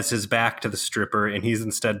who has his back to the stripper, and he's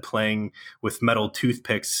instead playing with metal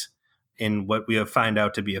toothpicks in what we have find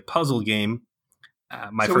out to be a puzzle game.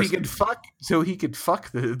 He could fuck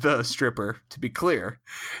the stripper, to be clear.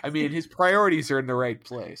 I mean, his priorities are in the right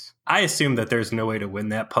place. I assume that there's no way to win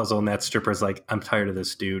that puzzle, and that stripper's like, I'm tired of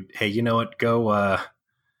this dude. Hey, you know what? Go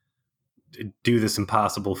do this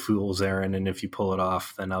impossible fool's errand, and if you pull it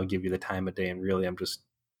off, then I'll give you the time of day, and really, I'm just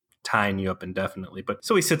tying you up indefinitely. But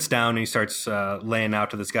so he sits down and he starts laying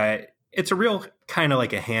out to this guy. It's a real kind of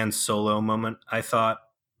like a Han Solo moment, I thought,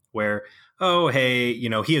 where, oh, hey,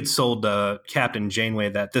 he had sold Captain Janeway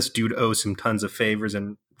that this dude owes him tons of favors.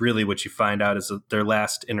 And really what you find out is that their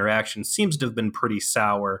last interaction seems to have been pretty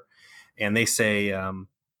sour. And they say,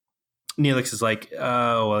 Neelix is like,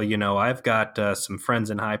 oh, well, I've got some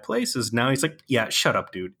friends in high places now. He's like, yeah, shut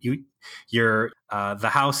up, dude. You're the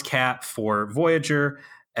house cat for Voyager.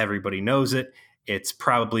 Everybody knows it. It's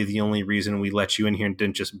probably the only reason we let you in here and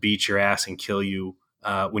didn't just beat your ass and kill you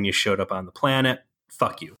when you showed up on the planet.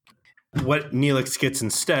 Fuck you. What Neelix gets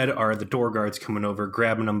instead are the door guards coming over,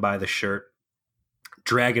 grabbing him by the shirt,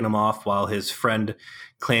 dragging him off while his friend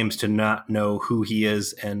claims to not know who he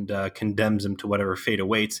is and condemns him to whatever fate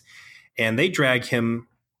awaits. And they drag him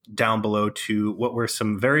down below to what were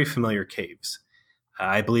some very familiar caves.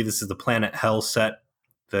 I believe this is the Planet Hell set,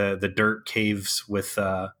 the dirt caves with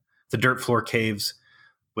the dirt floor caves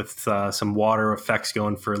with some water effects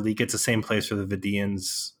going for a leak. It's the same place where the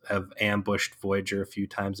Vidians have ambushed Voyager a few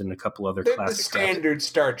times and a couple other classic. The standard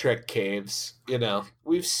Star Trek caves.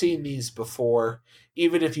 We've seen these before.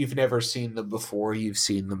 Even if you've never seen them before, you've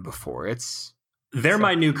seen them before. They're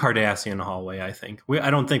my new Cardassian hallway, I think. I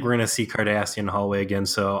don't think we're going to see Cardassian hallway again,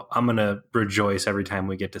 so I'm going to rejoice every time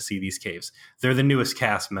we get to see these caves. They're the newest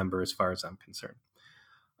cast member as far as I'm concerned.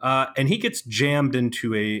 And he gets jammed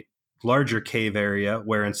into a larger cave area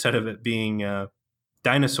where instead of it being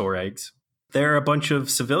dinosaur eggs, there are a bunch of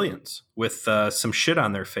civilians with some shit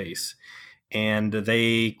on their face. And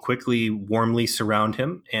they quickly warmly surround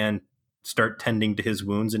him and start tending to his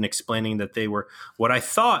wounds and explaining that they were what I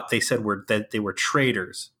thought they said were that they were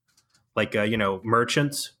traders, like,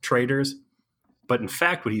 merchants, traders. But in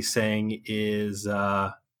fact, what he's saying is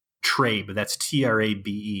Trabe. That's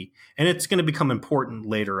Trabe. And it's going to become important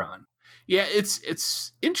later on. Yeah,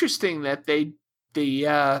 it's interesting that they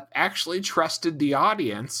actually trusted the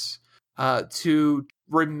audience to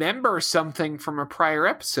remember something from a prior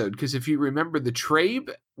episode, because if you remember, the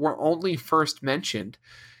Trabe were only first mentioned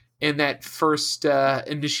in that first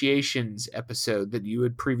Initiations episode that you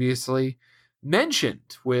had previously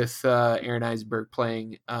mentioned with Aaron Eisenberg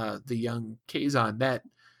playing the young Kazon, that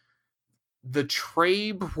the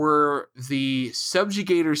Trabe were the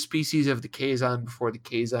subjugator species of the Kazon before the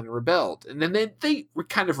Kazon rebelled. And then they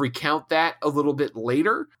kind of recount that a little bit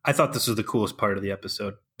later. I thought this was the coolest part of the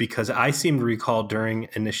episode because I seem to recall during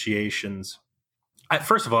Initiations,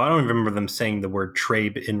 first of all, I don't remember them saying the word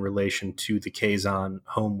Trabe in relation to the Kazon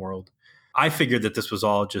homeworld. I figured that this was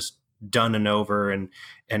all just done and over and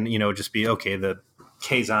just be, okay, the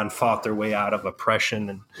Kazon fought their way out of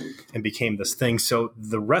oppression and became this thing. So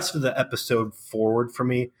the rest of the episode forward for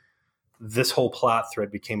me, this whole plot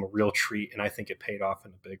thread became a real treat, and I think it paid off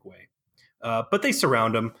in a big way. But they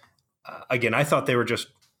surround him. Again, I thought they were just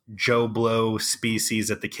Joe Blow species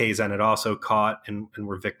that the Kazon had also caught and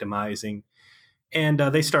were victimizing. And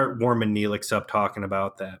they start warming Neelix up, talking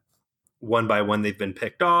about that one by one they've been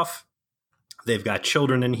picked off. They've got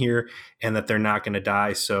children in here and that they're not going to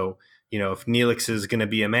die. So, if Neelix is going to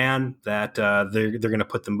be a man, that they're going to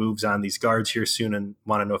put the moves on these guards here soon and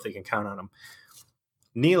want to know if they can count on him.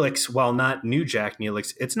 Neelix, while not New Jack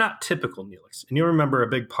Neelix, it's not typical Neelix. And you'll remember a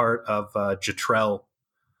big part of Jetrel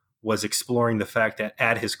was exploring the fact that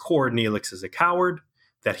at his core, Neelix is a coward,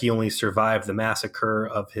 that he only survived the massacre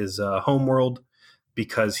of his homeworld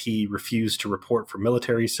because he refused to report for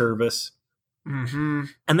military service. Mm-hmm.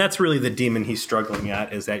 And that's really the demon he's struggling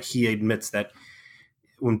at, is that he admits that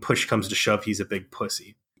when push comes to shove, he's a big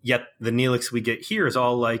pussy. Yet the Neelix we get here is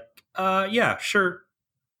all like, yeah, sure,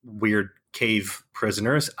 weird cave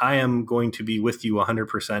prisoners. I am going to be with you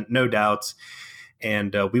 100%, no doubts.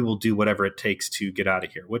 And we will do whatever it takes to get out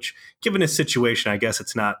of here, which, given his situation, I guess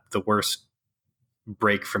it's not the worst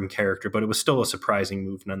break from character, but it was still a surprising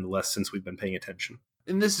move nonetheless, since we've been paying attention.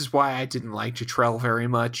 And this is why I didn't like Jetrel very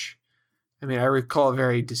much. I mean, I recall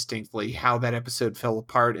very distinctly how that episode fell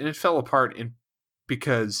apart, and it fell apart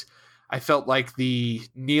because I felt like the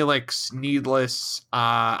Neelix, needless,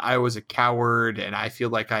 I was a coward, and I feel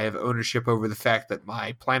like I have ownership over the fact that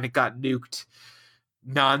my planet got nuked.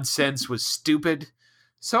 Nonsense was stupid.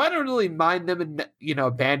 So I don't really mind them,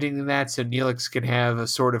 abandoning that so Neelix can have a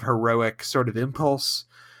sort of heroic sort of impulse.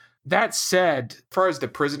 That said, as far as the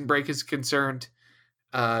prison break is concerned,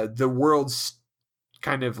 the world's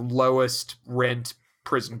kind of lowest rent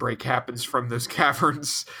prison break happens from those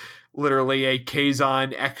caverns. Literally, a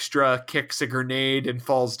Kazon extra kicks a grenade and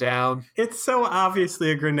falls down. It's so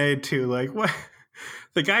obviously a grenade, too. Like, what?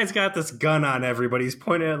 The guy's got this gun on everybody. He's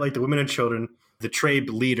pointing at, like, the women and children. The Trabe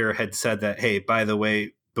leader had said that, hey, by the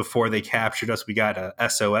way, before they captured us, we got a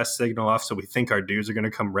SOS signal off, so we think our dudes are going to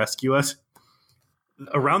come rescue us.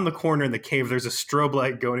 Around the corner in the cave, there's a strobe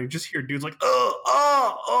light going, and you just hear dudes like,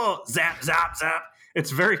 zap, zap, zap.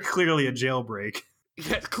 It's very clearly a jailbreak.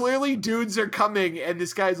 Yeah, clearly dudes are coming, and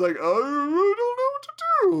this guy's like, I don't know what to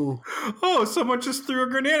do. Oh, someone just threw a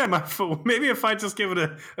grenade at my foot. Maybe if I just give it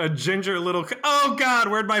a ginger little... Oh, God,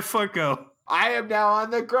 where'd my foot go? I am now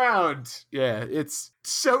on the ground. Yeah, it's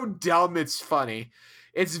so dumb, it's funny.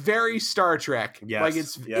 It's very Star Trek. Yes, like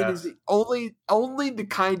it is only the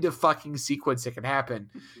kind of fucking sequence that can happen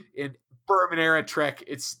in Berman era Trek.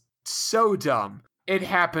 It's so dumb. It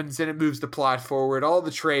happens and it moves the plot forward. All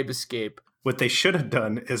the Trabe escape. What they should have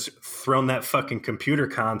done is thrown that fucking computer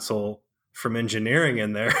console from engineering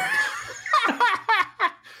in there.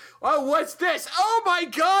 Oh, what's this? Oh my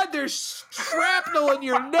God, there's shrapnel in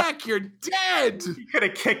your neck. You're dead. You could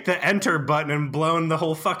have kicked the enter button and blown the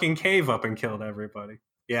whole fucking cave up and killed everybody.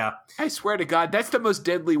 Yeah. I swear to God, that's the most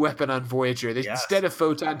deadly weapon on Voyager. Instead of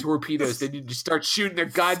photon torpedoes, they need to start shooting their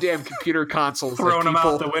goddamn computer consoles. Throwing them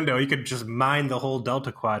out the window. You could just mine the whole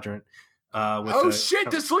Delta Quadrant.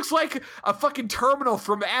 This looks like a fucking terminal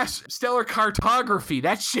from Stellar Cartography.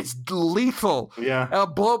 That shit's lethal. Yeah. It'll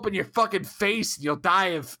blow up in your fucking face and you'll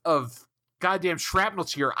die of goddamn shrapnel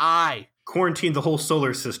to your eye. Quarantine the whole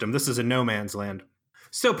solar system. This is a no man's land.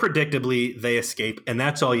 So predictably, they escape, and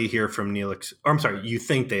that's all you hear from Neelix. Or I'm sorry, you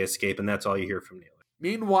think they escape, and that's all you hear from Neelix.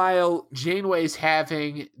 Meanwhile, Janeway's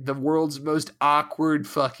having the world's most awkward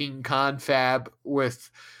fucking confab with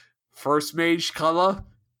First Mage Cullen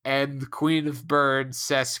and the Queen of Burn,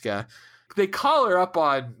 Seska. They call her up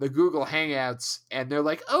on the Google Hangouts, and they're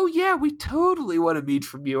like, oh yeah, we totally want to meet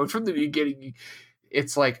from you. And from the beginning,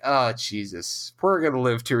 it's like, oh, Jesus, we're going to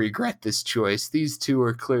live to regret this choice. These two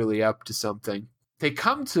are clearly up to something. They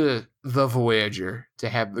come to the Voyager to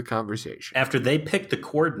have the conversation. After they pick the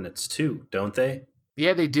coordinates, too, don't they?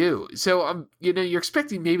 Yeah, they do. So, you're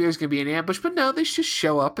expecting maybe there's going to be an ambush, but no, they just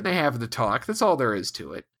show up and they have the talk. That's all there is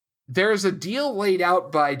to it. There's a deal laid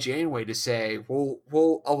out by Janeway to say,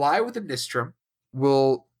 we'll ally with the Nistrum.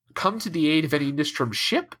 We'll come to the aid of any Nistrum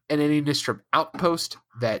ship and any Nistrum outpost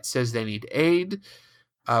that says they need aid.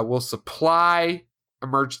 We'll supply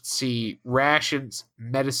emergency rations,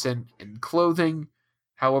 medicine, and clothing.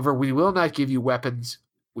 However, we will not give you weapons.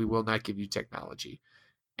 We will not give you technology.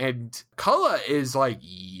 And Cullen is like,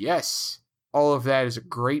 yes, all of that is a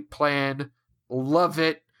great plan. Love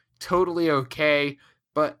it. Totally okay.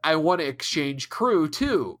 But I want to exchange crew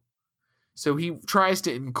too. So he tries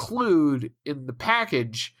to include in the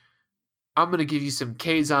package, I'm going to give you some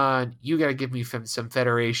Kazon. You got to give me some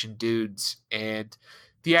Federation dudes. And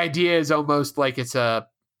the idea is almost like it's a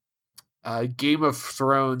Game of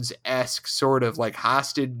Thrones-esque sort of like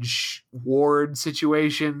hostage ward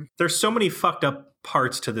situation. There's so many fucked up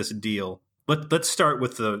parts to this deal. Let's start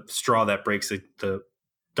with the straw that breaks the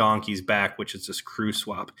donkey's back, which is this crew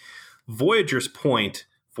swap. Voyager's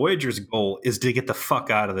goal is to get the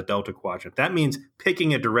fuck out of the Delta Quadrant. That means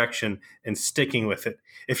picking a direction and sticking with it.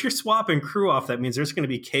 If you're swapping crew off, that means there's going to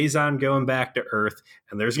be Kazon going back to Earth,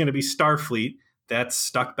 and there's going to be Starfleet that's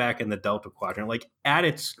stuck back in the Delta Quadrant. Like, at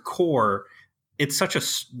its core, it's such a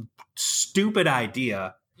stupid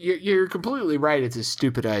idea. You're completely right. It's a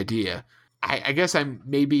stupid idea. I guess I'm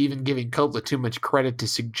maybe even giving Kotla too much credit to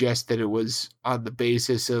suggest that it was on the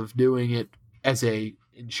basis of doing it as a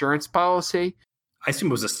insurance policy. I assume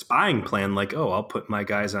it was a spying plan, like, oh, I'll put my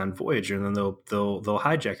guys on Voyager and then they'll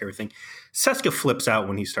hijack everything. Seska flips out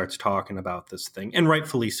when he starts talking about this thing, and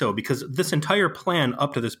rightfully so, because this entire plan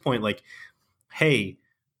up to this point, like, hey,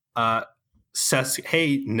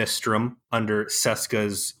 Nistrum, under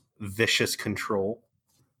Seska's vicious control,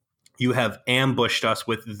 you have ambushed us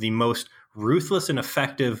with the most ruthless and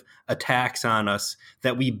effective attacks on us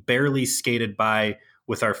that we barely skated by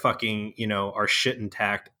with our fucking, our shit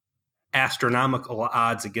intact, astronomical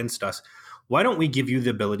odds against us. Why don't we give you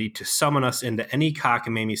the ability to summon us into any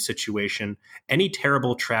cockamamie situation, any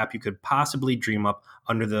terrible trap you could possibly dream up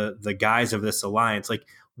under the guise of this alliance? Like,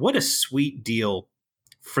 what a sweet deal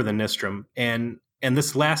for the Nistrum. And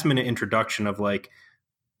this last minute introduction of like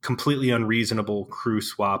completely unreasonable crew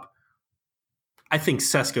swap, I think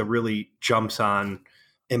Seska really jumps on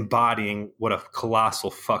embodying what a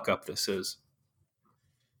colossal fuck up this is.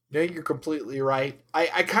 No, you're completely right.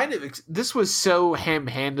 I kind of, this was so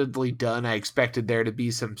ham-handedly done, I expected there to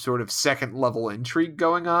be some sort of second level intrigue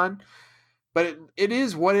going on. But it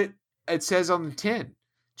is what it says on the tin.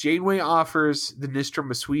 Janeway offers the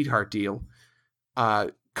Nistrum a sweetheart deal.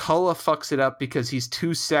 Cullen fucks it up because he's too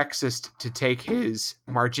sexist to take his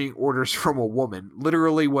marching orders from a woman.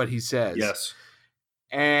 Literally what he says. Yes.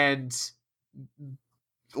 And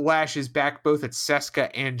lashes back both at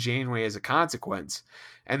Seska and Janeway as a consequence.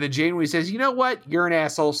 And then Janeway says, you know what? You're an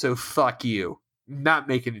asshole, so fuck you. Not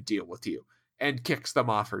making a deal with you. And kicks them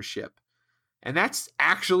off her ship. And that's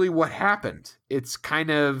actually what happened. It's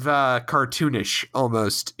kind of cartoonish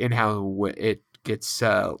almost in how it gets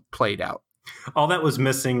played out. All that was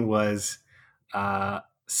missing was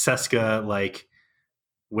Seska like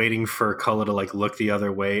waiting for Cullen to like look the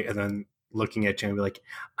other way and then looking at Janeway like,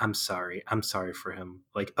 I'm sorry for him,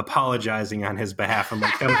 like apologizing on his behalf. I'm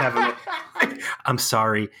like, I'm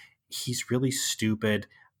sorry, he's really stupid.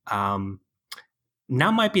 Now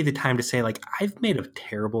might be the time to say, like, I've made a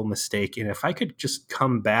terrible mistake, and if I could just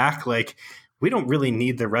come back, like, we don't really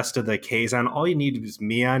need the rest of the Kazon. All you need is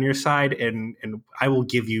me on your side, and I will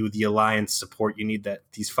give you the alliance support you need that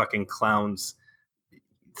these fucking clowns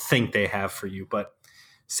think they have for you. But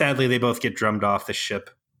sadly, they both get drummed off the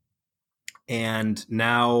ship. And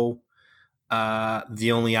now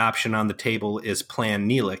the only option on the table is Plan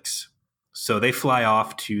Neelix. So they fly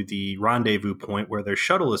off to the rendezvous point where their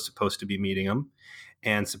shuttle is supposed to be meeting them.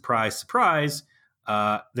 And surprise, surprise,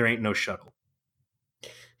 there ain't no shuttle.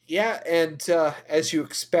 Yeah, and as you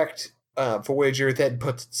expect, Voyager then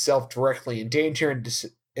puts itself directly in danger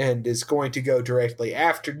and is going to go directly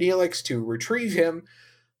after Neelix to retrieve him.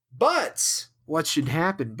 But what should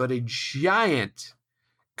happen but a giant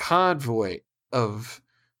convoy of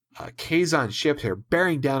Kazon ships are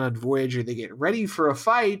bearing down on Voyager. They get ready for a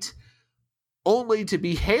fight, only to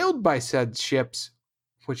be hailed by said ships,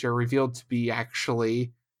 which are revealed to be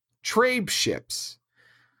actually Trabe ships.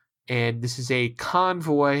 And this is a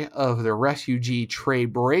convoy of the refugee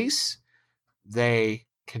Trabe race. They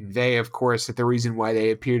convey, of course, that the reason why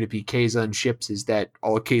they appear to be Kazon ships is that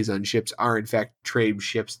all Kazon ships are in fact Trabe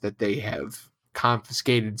ships that they have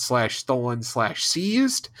confiscated / stolen /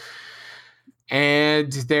 seized.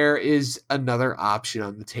 And there is another option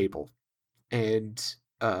on the table. and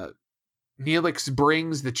Neelix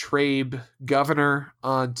brings the Trabe governor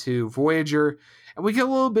onto Voyager, and we get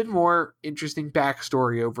a little bit more interesting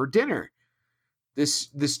backstory over dinner. This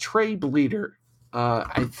Trabe leader,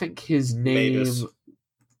 I think his name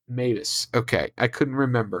Mavis. Okay, I couldn't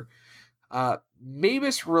remember.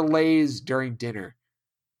 Mavis relays during dinner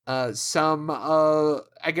some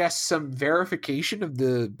verification of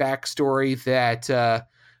the backstory that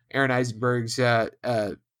Aaron Eisenberg's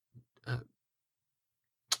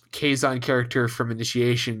Kazon character from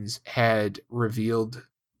Initiations had revealed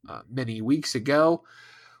many weeks ago,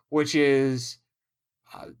 which is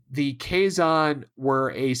the Kazon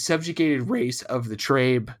were a subjugated race of the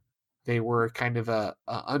Trabe. They were kind of a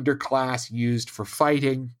underclass used for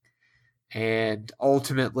fighting, and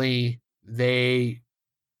ultimately they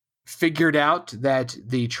figured out that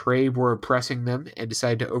the Trabe were oppressing them and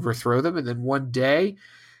decided to overthrow them. And then one day,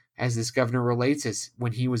 as this governor relates, as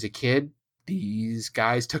when he was a kid, these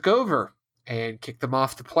guys took over and kicked them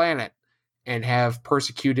off the planet and have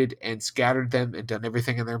persecuted and scattered them and done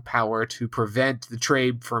everything in their power to prevent the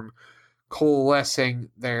Trabe from coalescing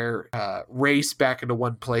their race back into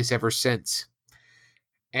one place ever since.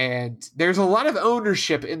 And there's a lot of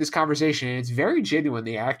ownership in this conversation, and it's very genuine.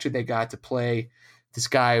 The actor they got to play this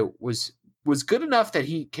guy was good enough that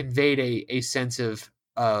he conveyed a sense of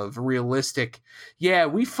realistic, yeah,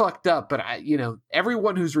 we fucked up, but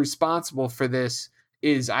everyone who's responsible for this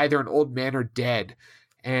is either an old man or dead.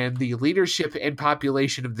 And the leadership and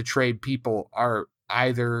population of the Trabe people are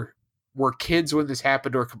either were kids when this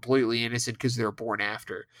happened or completely innocent because they were born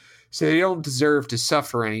after. So they don't deserve to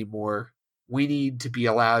suffer anymore. We need to be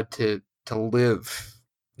allowed to live,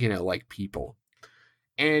 like people.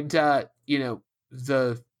 And,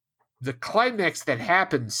 the climax that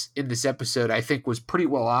happens in this episode, I think, was pretty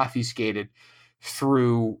well obfuscated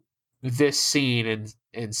through this scene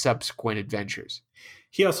and subsequent adventures.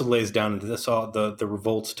 He also lays down into this all the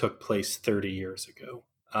revolts took place 30 years ago.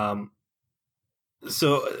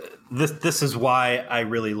 So this is why I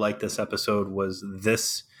really like this episode, was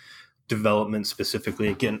this development specifically.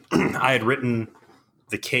 Again, I had written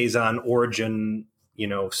the Kazon origin,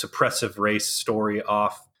 suppressive race story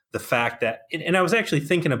off the fact that, and I was actually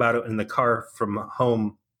thinking about it in the car from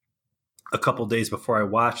home a couple days before I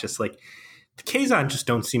watched this, like, the Kazon just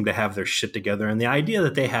don't seem to have their shit together. And the idea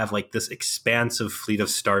that they have like this expansive fleet of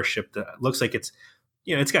starship that looks like it's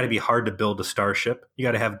got to be hard to build a starship. You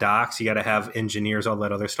got to have docks, you got to have engineers, all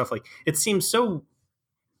that other stuff. Like, it seems so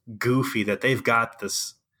goofy that they've got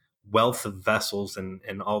this wealth of vessels and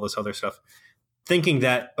all this other stuff, thinking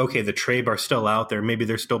that, okay, the Trabe are still out there. Maybe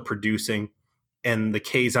they're still producing, and the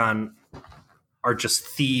Kazon are just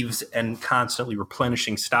thieves and constantly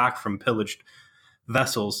replenishing stock from pillaged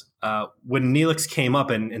vessels. When Neelix came up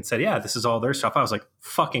and said, yeah, this is all their stuff, I was like,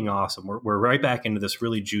 fucking awesome. We're right back into this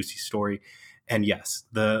really juicy story. And yes,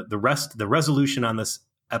 the resolution on this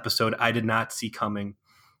episode, I did not see coming.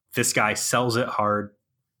 This guy sells it hard.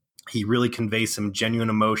 He really conveys some genuine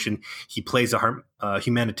emotion. He plays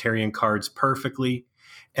humanitarian cards perfectly.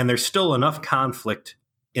 And there's still enough conflict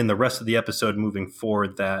in the rest of the episode moving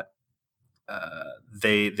forward that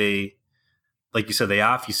they like you said, they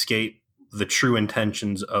obfuscate the true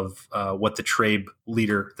intentions of what the Trabe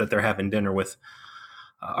leader that they're having dinner with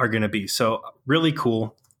are going to be. So really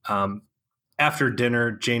cool. After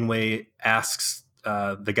dinner, Janeway asks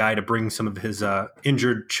the guy to bring some of his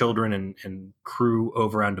injured children and crew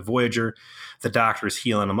over onto Voyager. The doctor's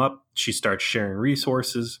healing them up. She starts sharing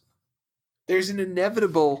resources. There's an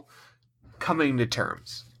inevitable coming to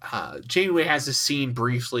terms. Janeway has a scene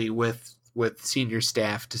briefly with senior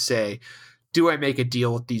staff to say, do I make a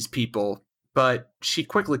deal with these people? But she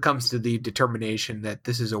quickly comes to the determination that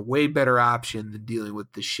this is a way better option than dealing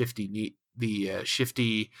with the shifty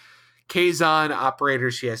Kazon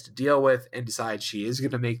operators she has to deal with, and decides she is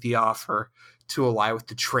going to make the offer to ally with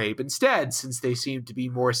the Trabe instead, since they seem to be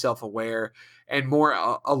more self-aware and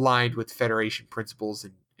more aligned with Federation principles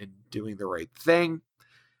and doing the right thing.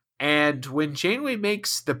 And when Janeway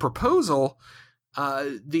makes the proposal,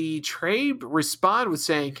 the Trabe respond with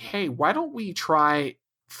saying, hey, why don't we try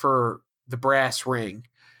for the brass ring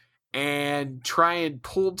and try and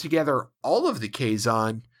pull together all of the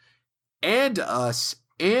Kazon and us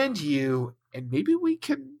and you, and maybe we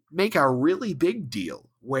can make a really big deal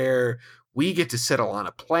where we get to settle on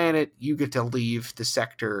a planet, you get to leave the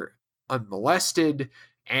sector unmolested,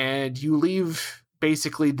 and you leave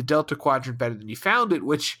basically the Delta Quadrant better than you found it,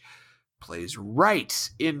 which plays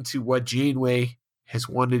right into what Janeway has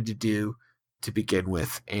wanted to do to begin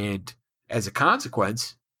with. And as a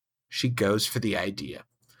consequence, she goes for the idea.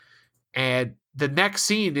 And the next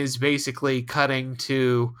scene is basically cutting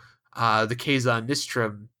to the Kazon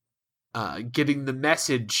Nistrum getting the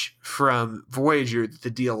message from Voyager that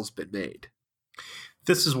the deal's been made.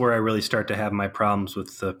 This is where I really start to have my problems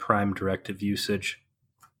with the Prime Directive usage.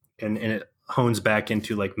 And it hones back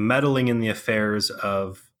into like meddling in the affairs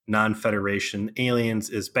of non-Federation aliens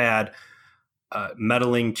is bad.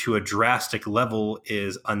 Meddling to a drastic level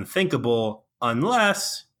is unthinkable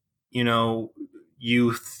unless,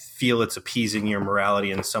 you feel it's appeasing your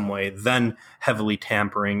morality in some way. Then heavily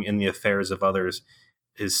tampering in the affairs of others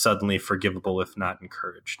is suddenly forgivable if not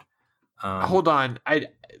encouraged. Hold on. I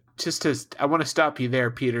want to stop you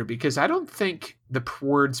there, Peter, because I don't think the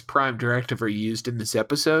words Prime Directive are used in this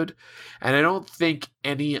episode, and I don't think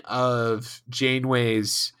any of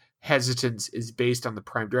Janeway's hesitance is based on the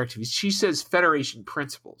Prime Directive. She says Federation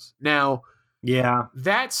principles. Now, yeah.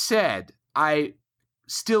 That said, I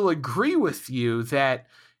still agree with you that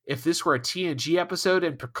if this were a TNG episode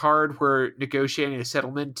and Picard were negotiating a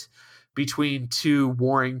settlement between two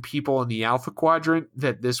warring people in the Alpha Quadrant,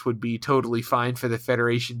 that this would be totally fine for the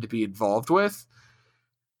Federation to be involved with.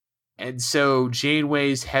 And so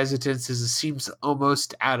Janeway's hesitance seems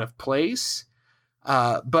almost out of place.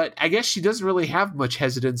 But I guess she doesn't really have much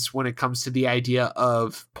hesitance when it comes to the idea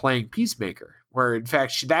of playing Peacemaker, where in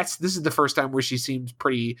fact this is the first time where she seems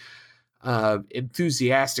pretty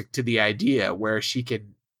enthusiastic to the idea, where she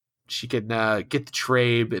can get the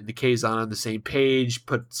Trabe and the Kazon on the same page,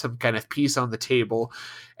 put some kind of peace on the table,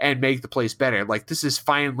 and make the place better. Like, this is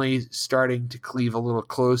finally starting to cleave a little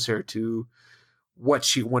closer to what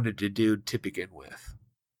she wanted to do to begin with.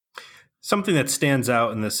 Something that stands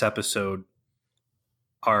out in this episode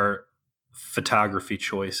are photography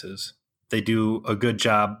choices. They do a good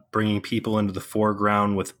job bringing people into the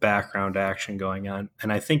foreground with background action going on.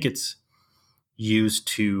 And I think it's used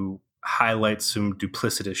to highlight some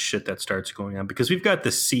duplicitous shit that starts going on, because we've got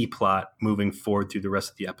the C plot moving forward through the rest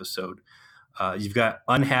of the episode. You've got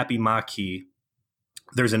unhappy Maquis.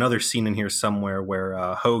 There's another scene in here somewhere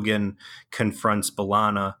where Hogan confronts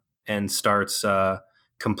B'Elanna and starts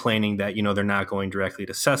complaining that, they're not going directly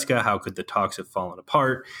to Seska. How could the talks have fallen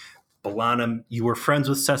apart? B'Elanna, you were friends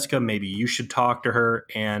with Seska. Maybe you should talk to her.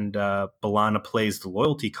 And B'Elanna plays the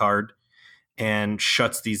loyalty card and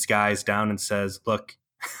shuts these guys down and says, look,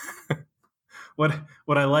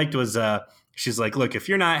 what I liked was she's like, look, if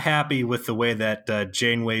you're not happy with the way that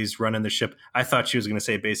Janeway's running the ship, I thought she was going to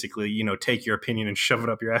say basically, take your opinion and shove it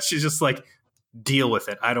up your ass. She's just like, deal with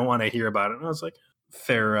it. I don't want to hear about it. And I was like,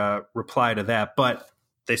 fair reply to that. But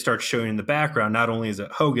they start showing in the background, not only is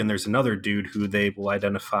it Hogan, there's another dude who they will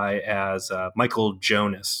identify as Michael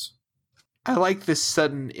Jonas. I like this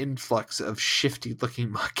sudden influx of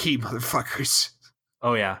shifty-looking Maquis motherfuckers.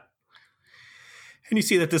 Oh, yeah. And you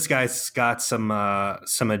see that this guy's got some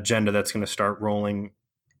agenda that's going to start rolling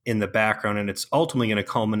in the background, and it's ultimately going to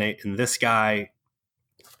culminate in this guy.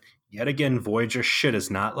 Yet again, Voyager shit is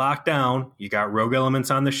not locked down. You got rogue elements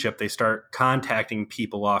on the ship. They start contacting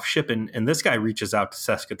people off ship, and this guy reaches out to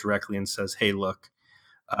Seska directly and says, hey, look,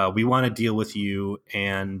 we want to deal with you.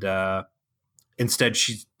 And instead,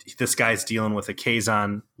 this guy's dealing with a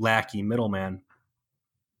Kazon lackey middleman.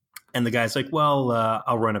 And the guy's like, well,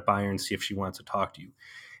 I'll run it by her and see if she wants to talk to you.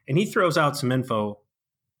 And he throws out some info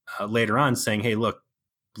later on saying, hey, look,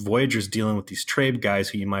 Voyager's dealing with these Trabe guys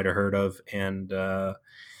who you might have heard of. And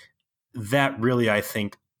that really, I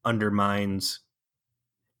think, undermines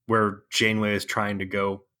where Janeway is trying to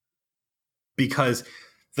go, because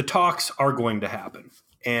the talks are going to happen.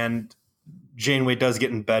 And Janeway does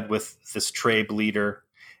get in bed with this Trabe leader,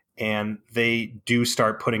 and they do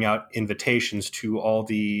start putting out invitations to all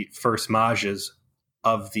the first Majas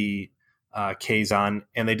of the Kazon,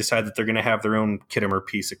 and they decide that they're going to have their own Khitomer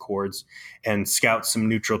peace accords and scout some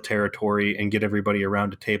neutral territory and get everybody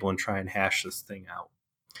around a table and try and hash this thing out.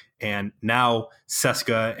 And now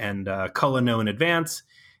Seska and Cullen know in advance,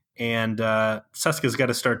 and Seska's got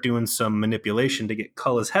to start doing some manipulation to get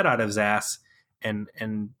Cullen's head out of his ass and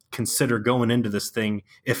consider going into this thing,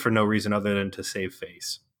 if for no reason other than to save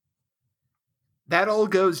face. That all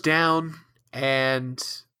goes down, and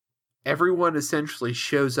everyone essentially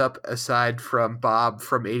shows up aside from Bob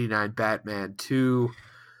from 89 Batman to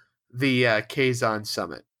the Kazon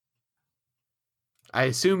summit. I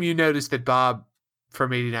assume you noticed that Bob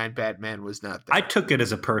from 89 Batman was not there. I took it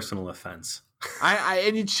as a personal offense.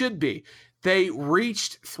 And it should be. They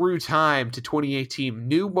reached through time to 2018,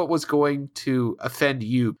 knew what was going to offend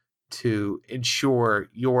you to ensure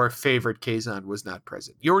your favorite Kazon was not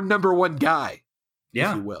present. Your number one guy,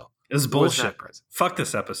 if you will. It was bullshit. Fuck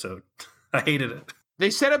this episode. I hated it. They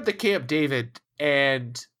set up the Camp David,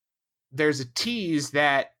 and there's a tease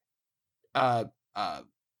that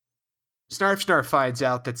Snarf finds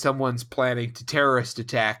out that someone's planning to terrorist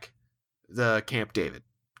attack the Camp David.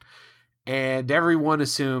 And everyone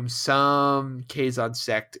assumes some Kazon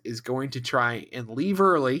sect is going to try and leave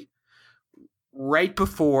early right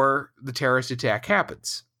before the terrorist attack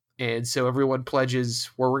happens. And so everyone pledges,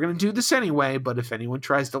 well, we're going to do this anyway, but if anyone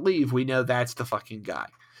tries to leave, we know that's the fucking guy.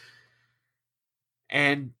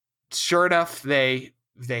 And sure enough, they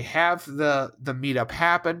have the meetup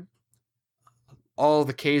happen. All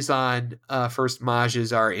the Kazon first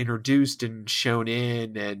Mages are introduced and shown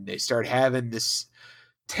in, and they start having this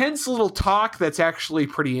tense little talk that's actually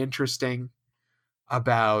pretty interesting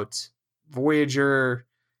about Voyager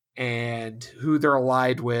and who they're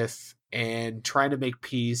allied with and trying to make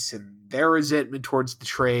peace and their resentment towards the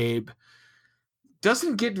Trabe.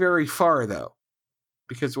 Doesn't get very far, though,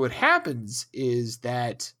 because what happens is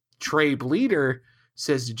that Trabe leader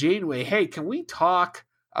says to Janeway, hey, can we talk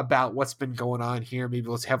about what's been going on here? Maybe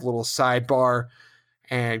let's have a little sidebar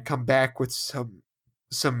and come back with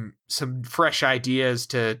some fresh ideas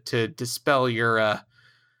to dispel your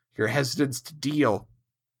hesitance to deal.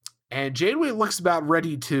 And Janeway looks about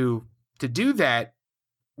ready to do that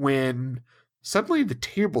when suddenly the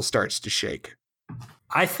table starts to shake.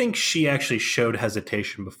 I think she actually showed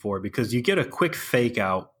hesitation before, because you get a quick fake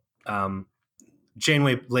out.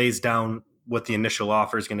 Janeway lays down what the initial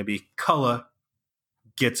offer is going to be. Cullen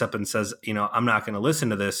gets up and says, I'm not going to listen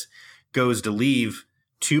to this, goes to leave.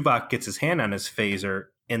 Tuvok gets his hand on his phaser,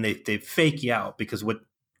 and they fake you out, because what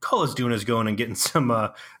Cullen's doing is going and getting some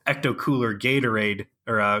Ecto Cooler Gatorade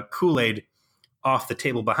or Kool-Aid off the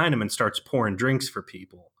table behind him and starts pouring drinks for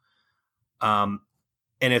people. And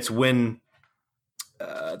it's when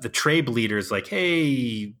the Trabe leader is like,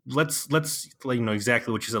 hey, let's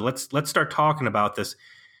exactly what you said. Let's start talking about this.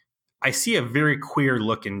 I see a very queer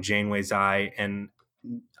look in Janeway's eye and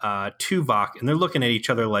Tuvok, and they're looking at each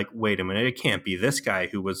other like, wait a minute, it can't be this guy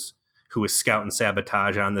who was scouting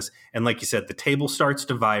sabotage on this. And like you said, the table starts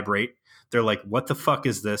to vibrate. They're like, what the fuck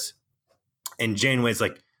is this? And Janeway's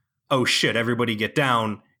like, oh shit, everybody get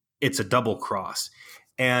down. It's a double cross.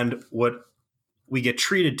 And what we get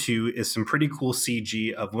treated to is some pretty cool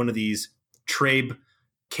CG of one of these Trabe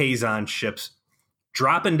Kazon ships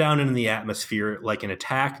dropping down into the atmosphere like an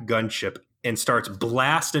attack gunship and starts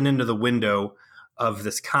blasting into the window of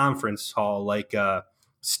this conference hall, like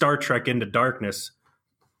Star Trek Into Darkness,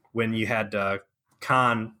 when you had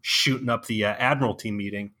Khan shooting up the Admiralty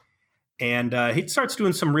meeting. And he starts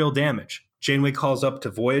doing some real damage. Janeway calls up to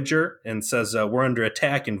Voyager and says, we're under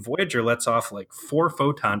attack, and Voyager lets off like 4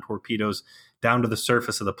 photon torpedoes down to the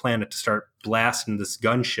surface of the planet to start blasting this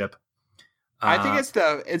gunship. I think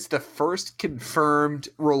it's the first confirmed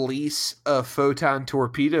release of photon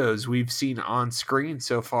torpedoes we've seen on screen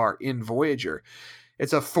so far in Voyager.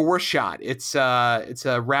 It's a 4-shot. It's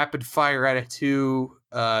a rapid fire out of 2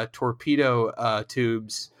 torpedo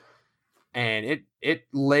tubes, and it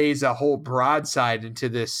lays a whole broadside into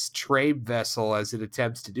this Trabe vessel as it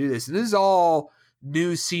attempts to do this. And this is all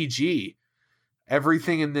new CG.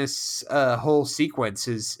 Everything in this whole sequence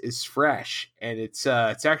is fresh, and it's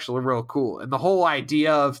actually real cool. And the whole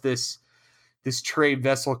idea of this Trabe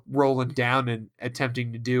vessel rolling down and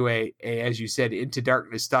attempting to do a as you said, Into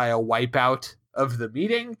Darkness style wipeout of the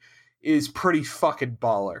meeting is pretty fucking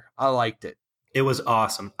baller. I liked it. It was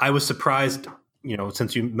awesome. I was surprised,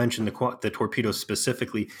 since you mentioned the torpedoes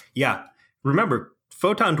specifically. Yeah, remember,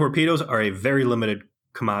 photon torpedoes are a very limited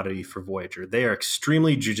commodity for Voyager. They are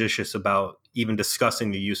extremely judicious about even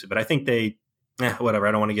discussing the use of it. I think they, whatever,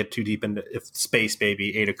 I don't want to get too deep into if Space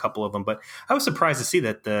Baby ate a couple of them, but I was surprised to see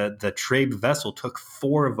that the Trabe vessel took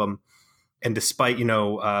 4 of them. And despite,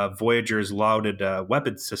 Voyager's lauded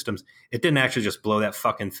weapon systems, it didn't actually just blow that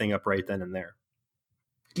fucking thing up right then and there.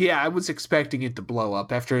 Yeah, I was expecting it to blow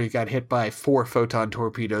up after it got hit by 4 photon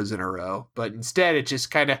torpedoes in a row. But instead, it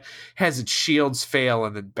just kind of has its shields fail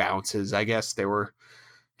and then bounces. I guess they were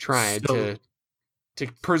trying to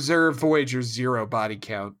preserve Voyager's 0 body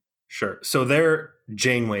count. Sure. So there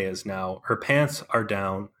Janeway is now. Her pants are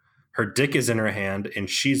down. Her dick is in her hand. And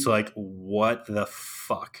she's like, what the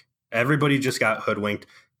fuck? Everybody just got hoodwinked.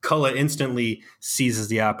 Cullen instantly seizes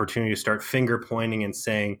the opportunity to start finger pointing and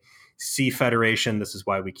saying, see, Federation, this is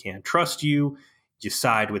why we can't trust you. You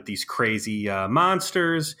side with these crazy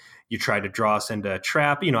monsters. You try to draw us into a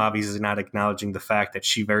trap. Obviously not acknowledging the fact that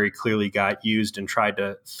she very clearly got used and tried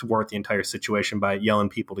to thwart the entire situation by yelling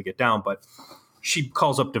people to get down. But she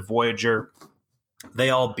calls up to Voyager. They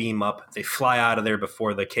all beam up. They fly out of there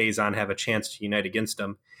before the Kazon have a chance to unite against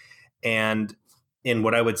them. And in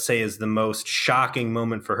what I would say is the most shocking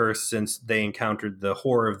moment for her since they encountered the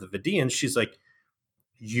horror of the Vidians, she's like,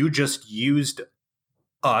 you just used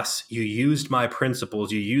us, you used my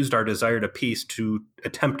principles, you used our desire to peace to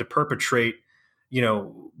attempt to perpetrate,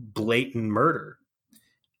 blatant murder.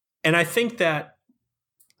 And I think that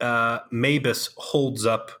Mavis holds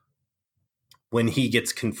up when he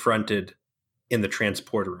gets confronted in the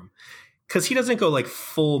transporter room. Because he doesn't go like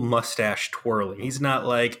full mustache twirling. He's not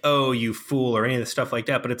like, oh, you fool, or any of the stuff like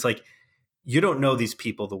that. But it's like, you don't know these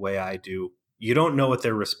people the way I do. You don't know what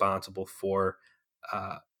they're responsible for.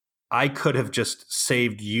 I could have just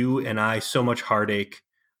saved you and I so much heartache.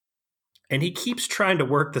 And he keeps trying to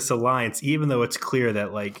work this alliance, even though it's clear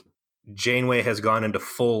that like Janeway has gone into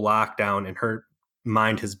full lockdown and her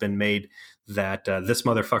mind has been made that this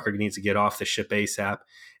motherfucker needs to get off the ship ASAP.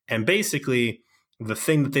 And basically, the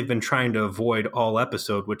thing that they've been trying to avoid all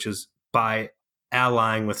episode, which is by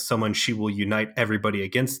allying with someone she will unite everybody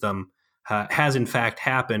against them, has in fact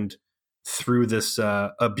happened through this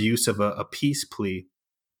abuse of a peace plea.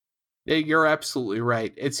 You're absolutely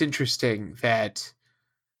right. It's interesting that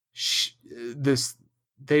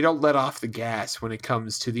they don't let off the gas when it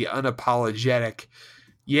comes to the unapologetic,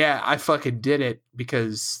 yeah, I fucking did it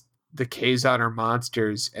because the Kazon are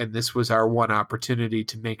monsters and this was our one opportunity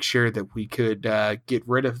to make sure that we could get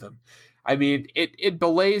rid of them. I mean, it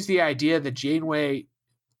belays the idea that Janeway,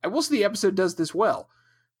 I will say the episode does this well.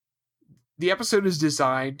 The episode is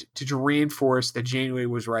designed to reinforce that Janeway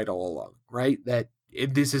was right all along, right? That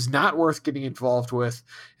this is not worth getting involved with.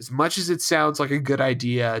 As much as it sounds like a good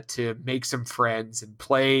idea to make some friends and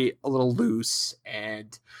play a little loose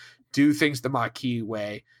and do things the Maquis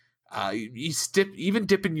way, even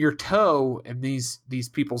dipping your toe in these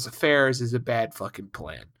people's affairs is a bad fucking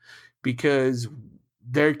plan because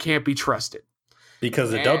they can't be trusted. Because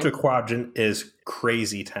the Delta Quadrant is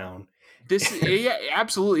crazy town. Yeah,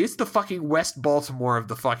 absolutely. It's the fucking West Baltimore of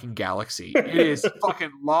the fucking galaxy. It is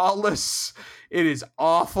fucking lawless. It is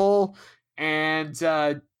awful. And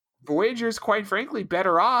Voyager's, quite frankly,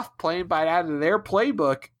 better off playing by out of their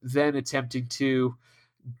playbook than attempting to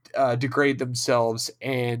degrade themselves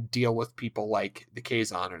and deal with people like the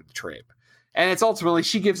Kazon or the Trabe. And it's ultimately,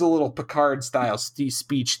 she gives a little Picard-style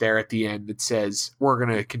speech there at the end that says, we're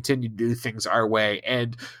going to continue to do things our way,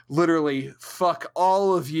 and literally, fuck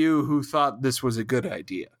all of you who thought this was a good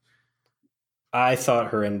idea. I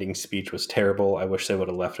thought her ending speech was terrible. I wish they would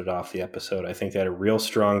have left it off the episode. I think they had a real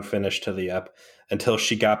strong finish to the ep until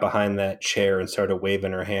she got behind that chair and started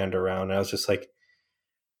waving her hand around. And I was just like,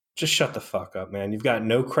 just shut the fuck up, man. You've got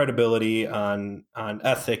no credibility on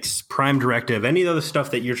ethics, Prime Directive, any other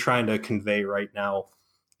stuff that you're trying to convey right now.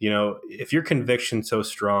 If your conviction's so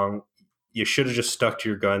strong, you should have just stuck to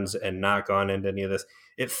your guns and not gone into any of this.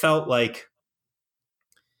 It felt like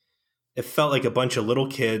a bunch of little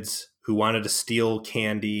kids who wanted to steal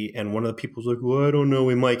candy, and one of the people's like, well, I don't know,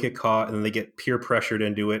 we might get caught, and then they get peer pressured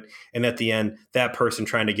into it. And at the end, that person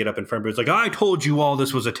trying to get up in front of it is like, I told you all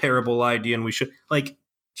this was a terrible idea, and we should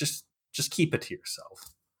just keep it to yourself.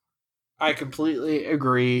 I completely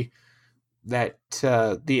agree that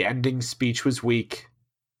the ending speech was weak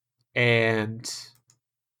and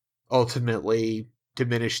ultimately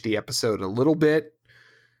diminished the episode a little bit.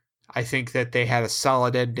 I think that they had a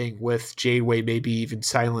solid ending with Janeway maybe even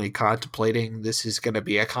silently contemplating this is going to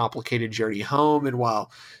be a complicated journey home. And while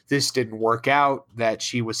this didn't work out, that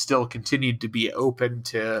she was still continued to be open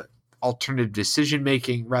to alternative decision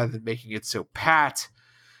making rather than making it so pat.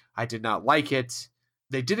 I did not like it.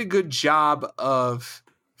 They did a good job of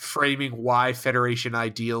framing why Federation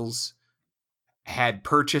ideals had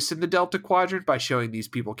purchase in the Delta Quadrant by showing these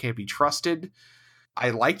people can't be trusted. I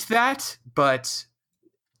liked that, but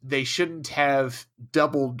they shouldn't have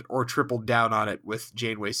doubled or tripled down on it with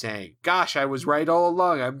Janeway saying, gosh, I was right all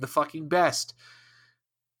along. I'm the fucking best.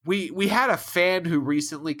 We had a fan who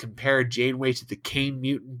recently compared Janeway to the Caine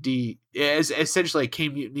Mutiny, as essentially a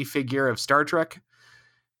Caine Mutiny figure of Star Trek.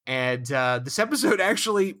 And this episode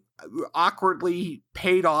actually awkwardly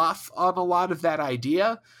paid off on a lot of that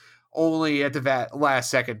idea, only at the last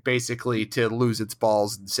second, basically, to lose its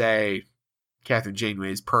balls and say Catherine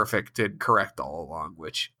Janeway is perfect and correct all along,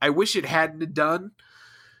 which I wish it hadn't done.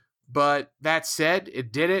 But that said,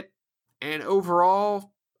 it did it. And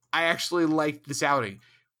overall, I actually liked this outing.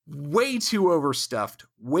 Way too overstuffed.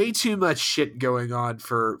 Way too much shit going on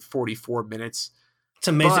for 44 minutes. It's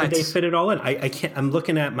amazing they fit it all in. I can't. I'm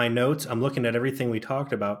looking at my notes. I'm looking at everything we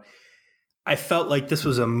talked about. I felt like this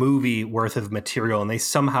was a movie worth of material, and they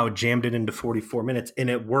somehow jammed it into 44 minutes, and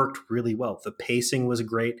it worked really well. The pacing was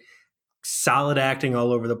great. Solid acting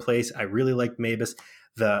all over the place. I really liked Mavis.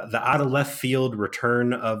 The out of left field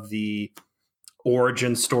return of the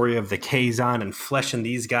origin story of the Kazon and fleshing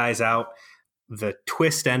these guys out. The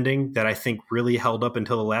twist ending that I think really held up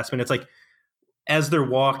until the last minute. It's like, as they're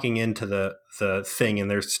walking into the thing and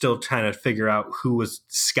they're still trying to figure out who was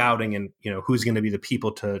scouting and, who's going to be the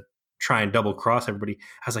people to try and double cross everybody,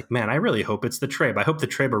 I was like, man, I really hope it's the Trabe. I hope the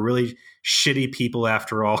Trabe are really shitty people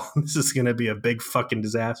after all. This is going to be a big fucking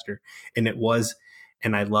disaster. And it was,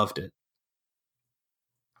 and I loved it.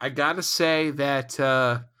 I gotta say that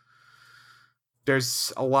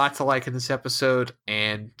there's a lot to like in this episode,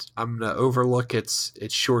 and I'm gonna overlook its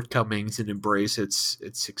shortcomings and embrace its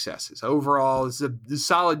successes. Overall, it's a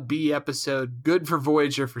solid B episode, good for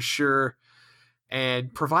Voyager for sure,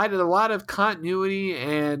 and provided a lot of continuity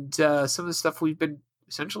and some of the stuff we've been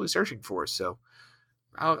essentially searching for. So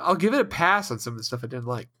I'll give it a pass on some of the stuff I didn't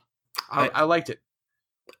like. I liked it.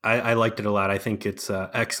 I liked it a lot. I think it's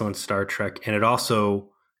excellent Star Trek, and it also,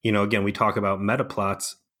 again, we talk about meta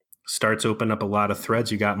plots. Starts open up a lot of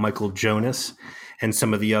threads. You got Michael Jonas and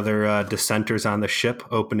some of the other dissenters on the ship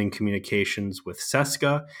opening communications with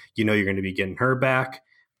Seska. You're going to be getting her back.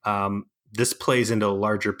 This plays into a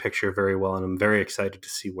larger picture very well, and I'm very excited to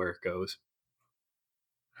see where it goes.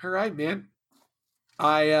 All right, man.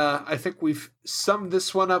 I think we've summed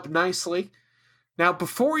this one up nicely. Now,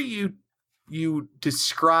 before you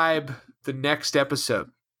describe the next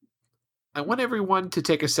episode, I want everyone to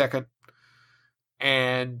take a second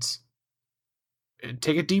and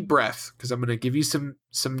take a deep breath, because I'm going to give you some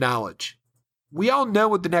knowledge. We all know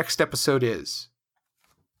what the next episode is.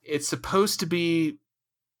 It's supposed to be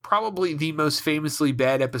probably the most famously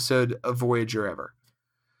bad episode of Voyager ever.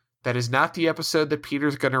 That is not the episode that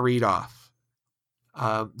Peter's going to read off.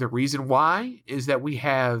 The reason why is that we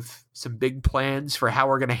have some big plans for how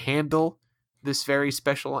we're going to handle this very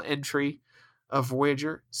special entry of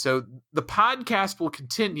Voyager. So the podcast will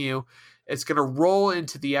continue. It's going to roll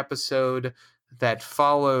into the episode that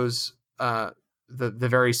follows the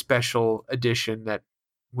very special edition that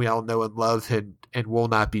we all know and love and will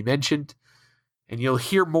not be mentioned. And you'll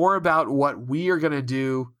hear more about what we are going to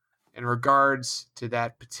do in regards to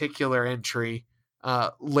that particular entry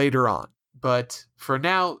later on. But for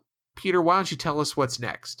now, Peter, why don't you tell us what's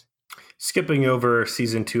next? Skipping over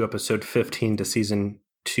season 2, episode 15 to season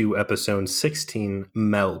 2, episode 16,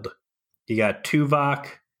 Meld. You got Tuvok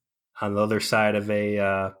on the other side of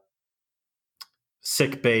a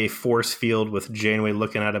sick bay force field with Janeway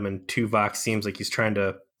looking at him, and Tuvok seems like he's trying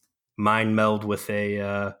to mind meld with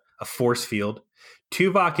a force field.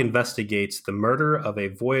 Tuvok investigates the murder of a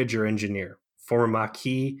Voyager engineer, former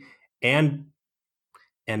Maquis, and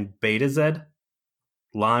Betazed.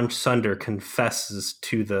 Lon Sunder confesses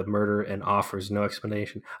to the murder and offers no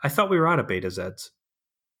explanation. I thought we were out of Betazeds.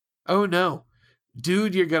 Oh no.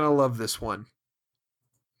 Dude, you're going to love this one.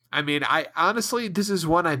 I mean, I honestly, this is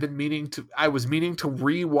one I was meaning to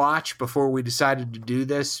rewatch before we decided to do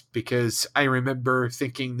this, because I remember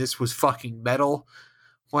thinking this was fucking metal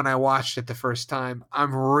when I watched it the first time.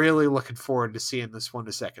 I'm really looking forward to seeing this one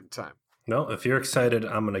a second time. No, if you're excited,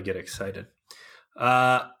 I'm going to get excited.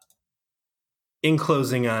 In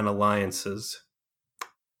closing on alliances,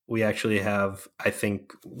 we actually have, I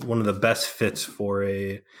think, one of the best fits for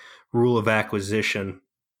a rule of acquisition.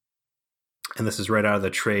 And this is right out of the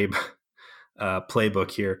Trabe playbook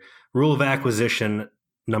here. Rule of acquisition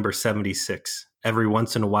number 76. Every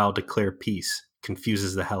once in a while declare peace.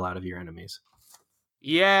 Confuses the hell out of your enemies.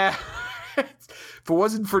 Yeah. If it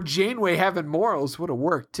wasn't for Janeway having morals, would have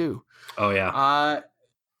worked too. Oh, yeah.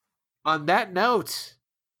 On that note,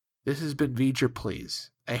 this has been Voyager Please,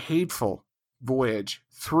 a hateful voyage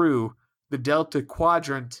through the Delta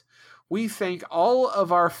Quadrant. We thank all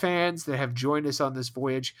of our fans that have joined us on this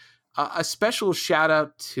voyage. A special shout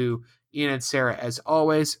out to Ian and Sarah, as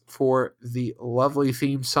always, for the lovely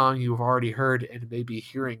theme song you've already heard and may be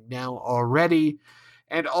hearing now already.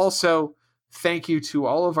 And also, thank you to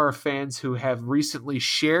all of our fans who have recently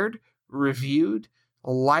shared, reviewed,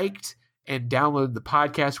 liked, and downloaded the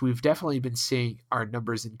podcast. We've definitely been seeing our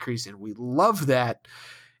numbers increase, and we love that.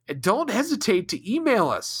 And don't hesitate to email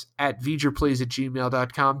us at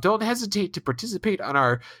VoyagerPlease@gmail.com. Don't hesitate to participate on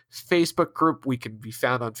our Facebook group. We can be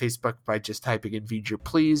found on Facebook by just typing in Voyager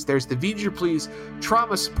Please. There's the Voyager Please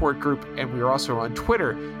Trauma Support Group, and we are also on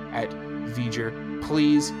Twitter at Voyager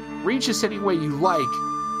Please. Reach us any way you like.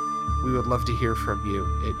 We would love to hear from you.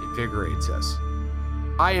 It invigorates us.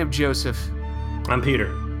 I am Joseph. I'm Peter.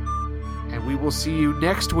 And we will see you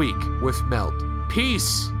next week with Meld.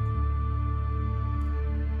 Peace!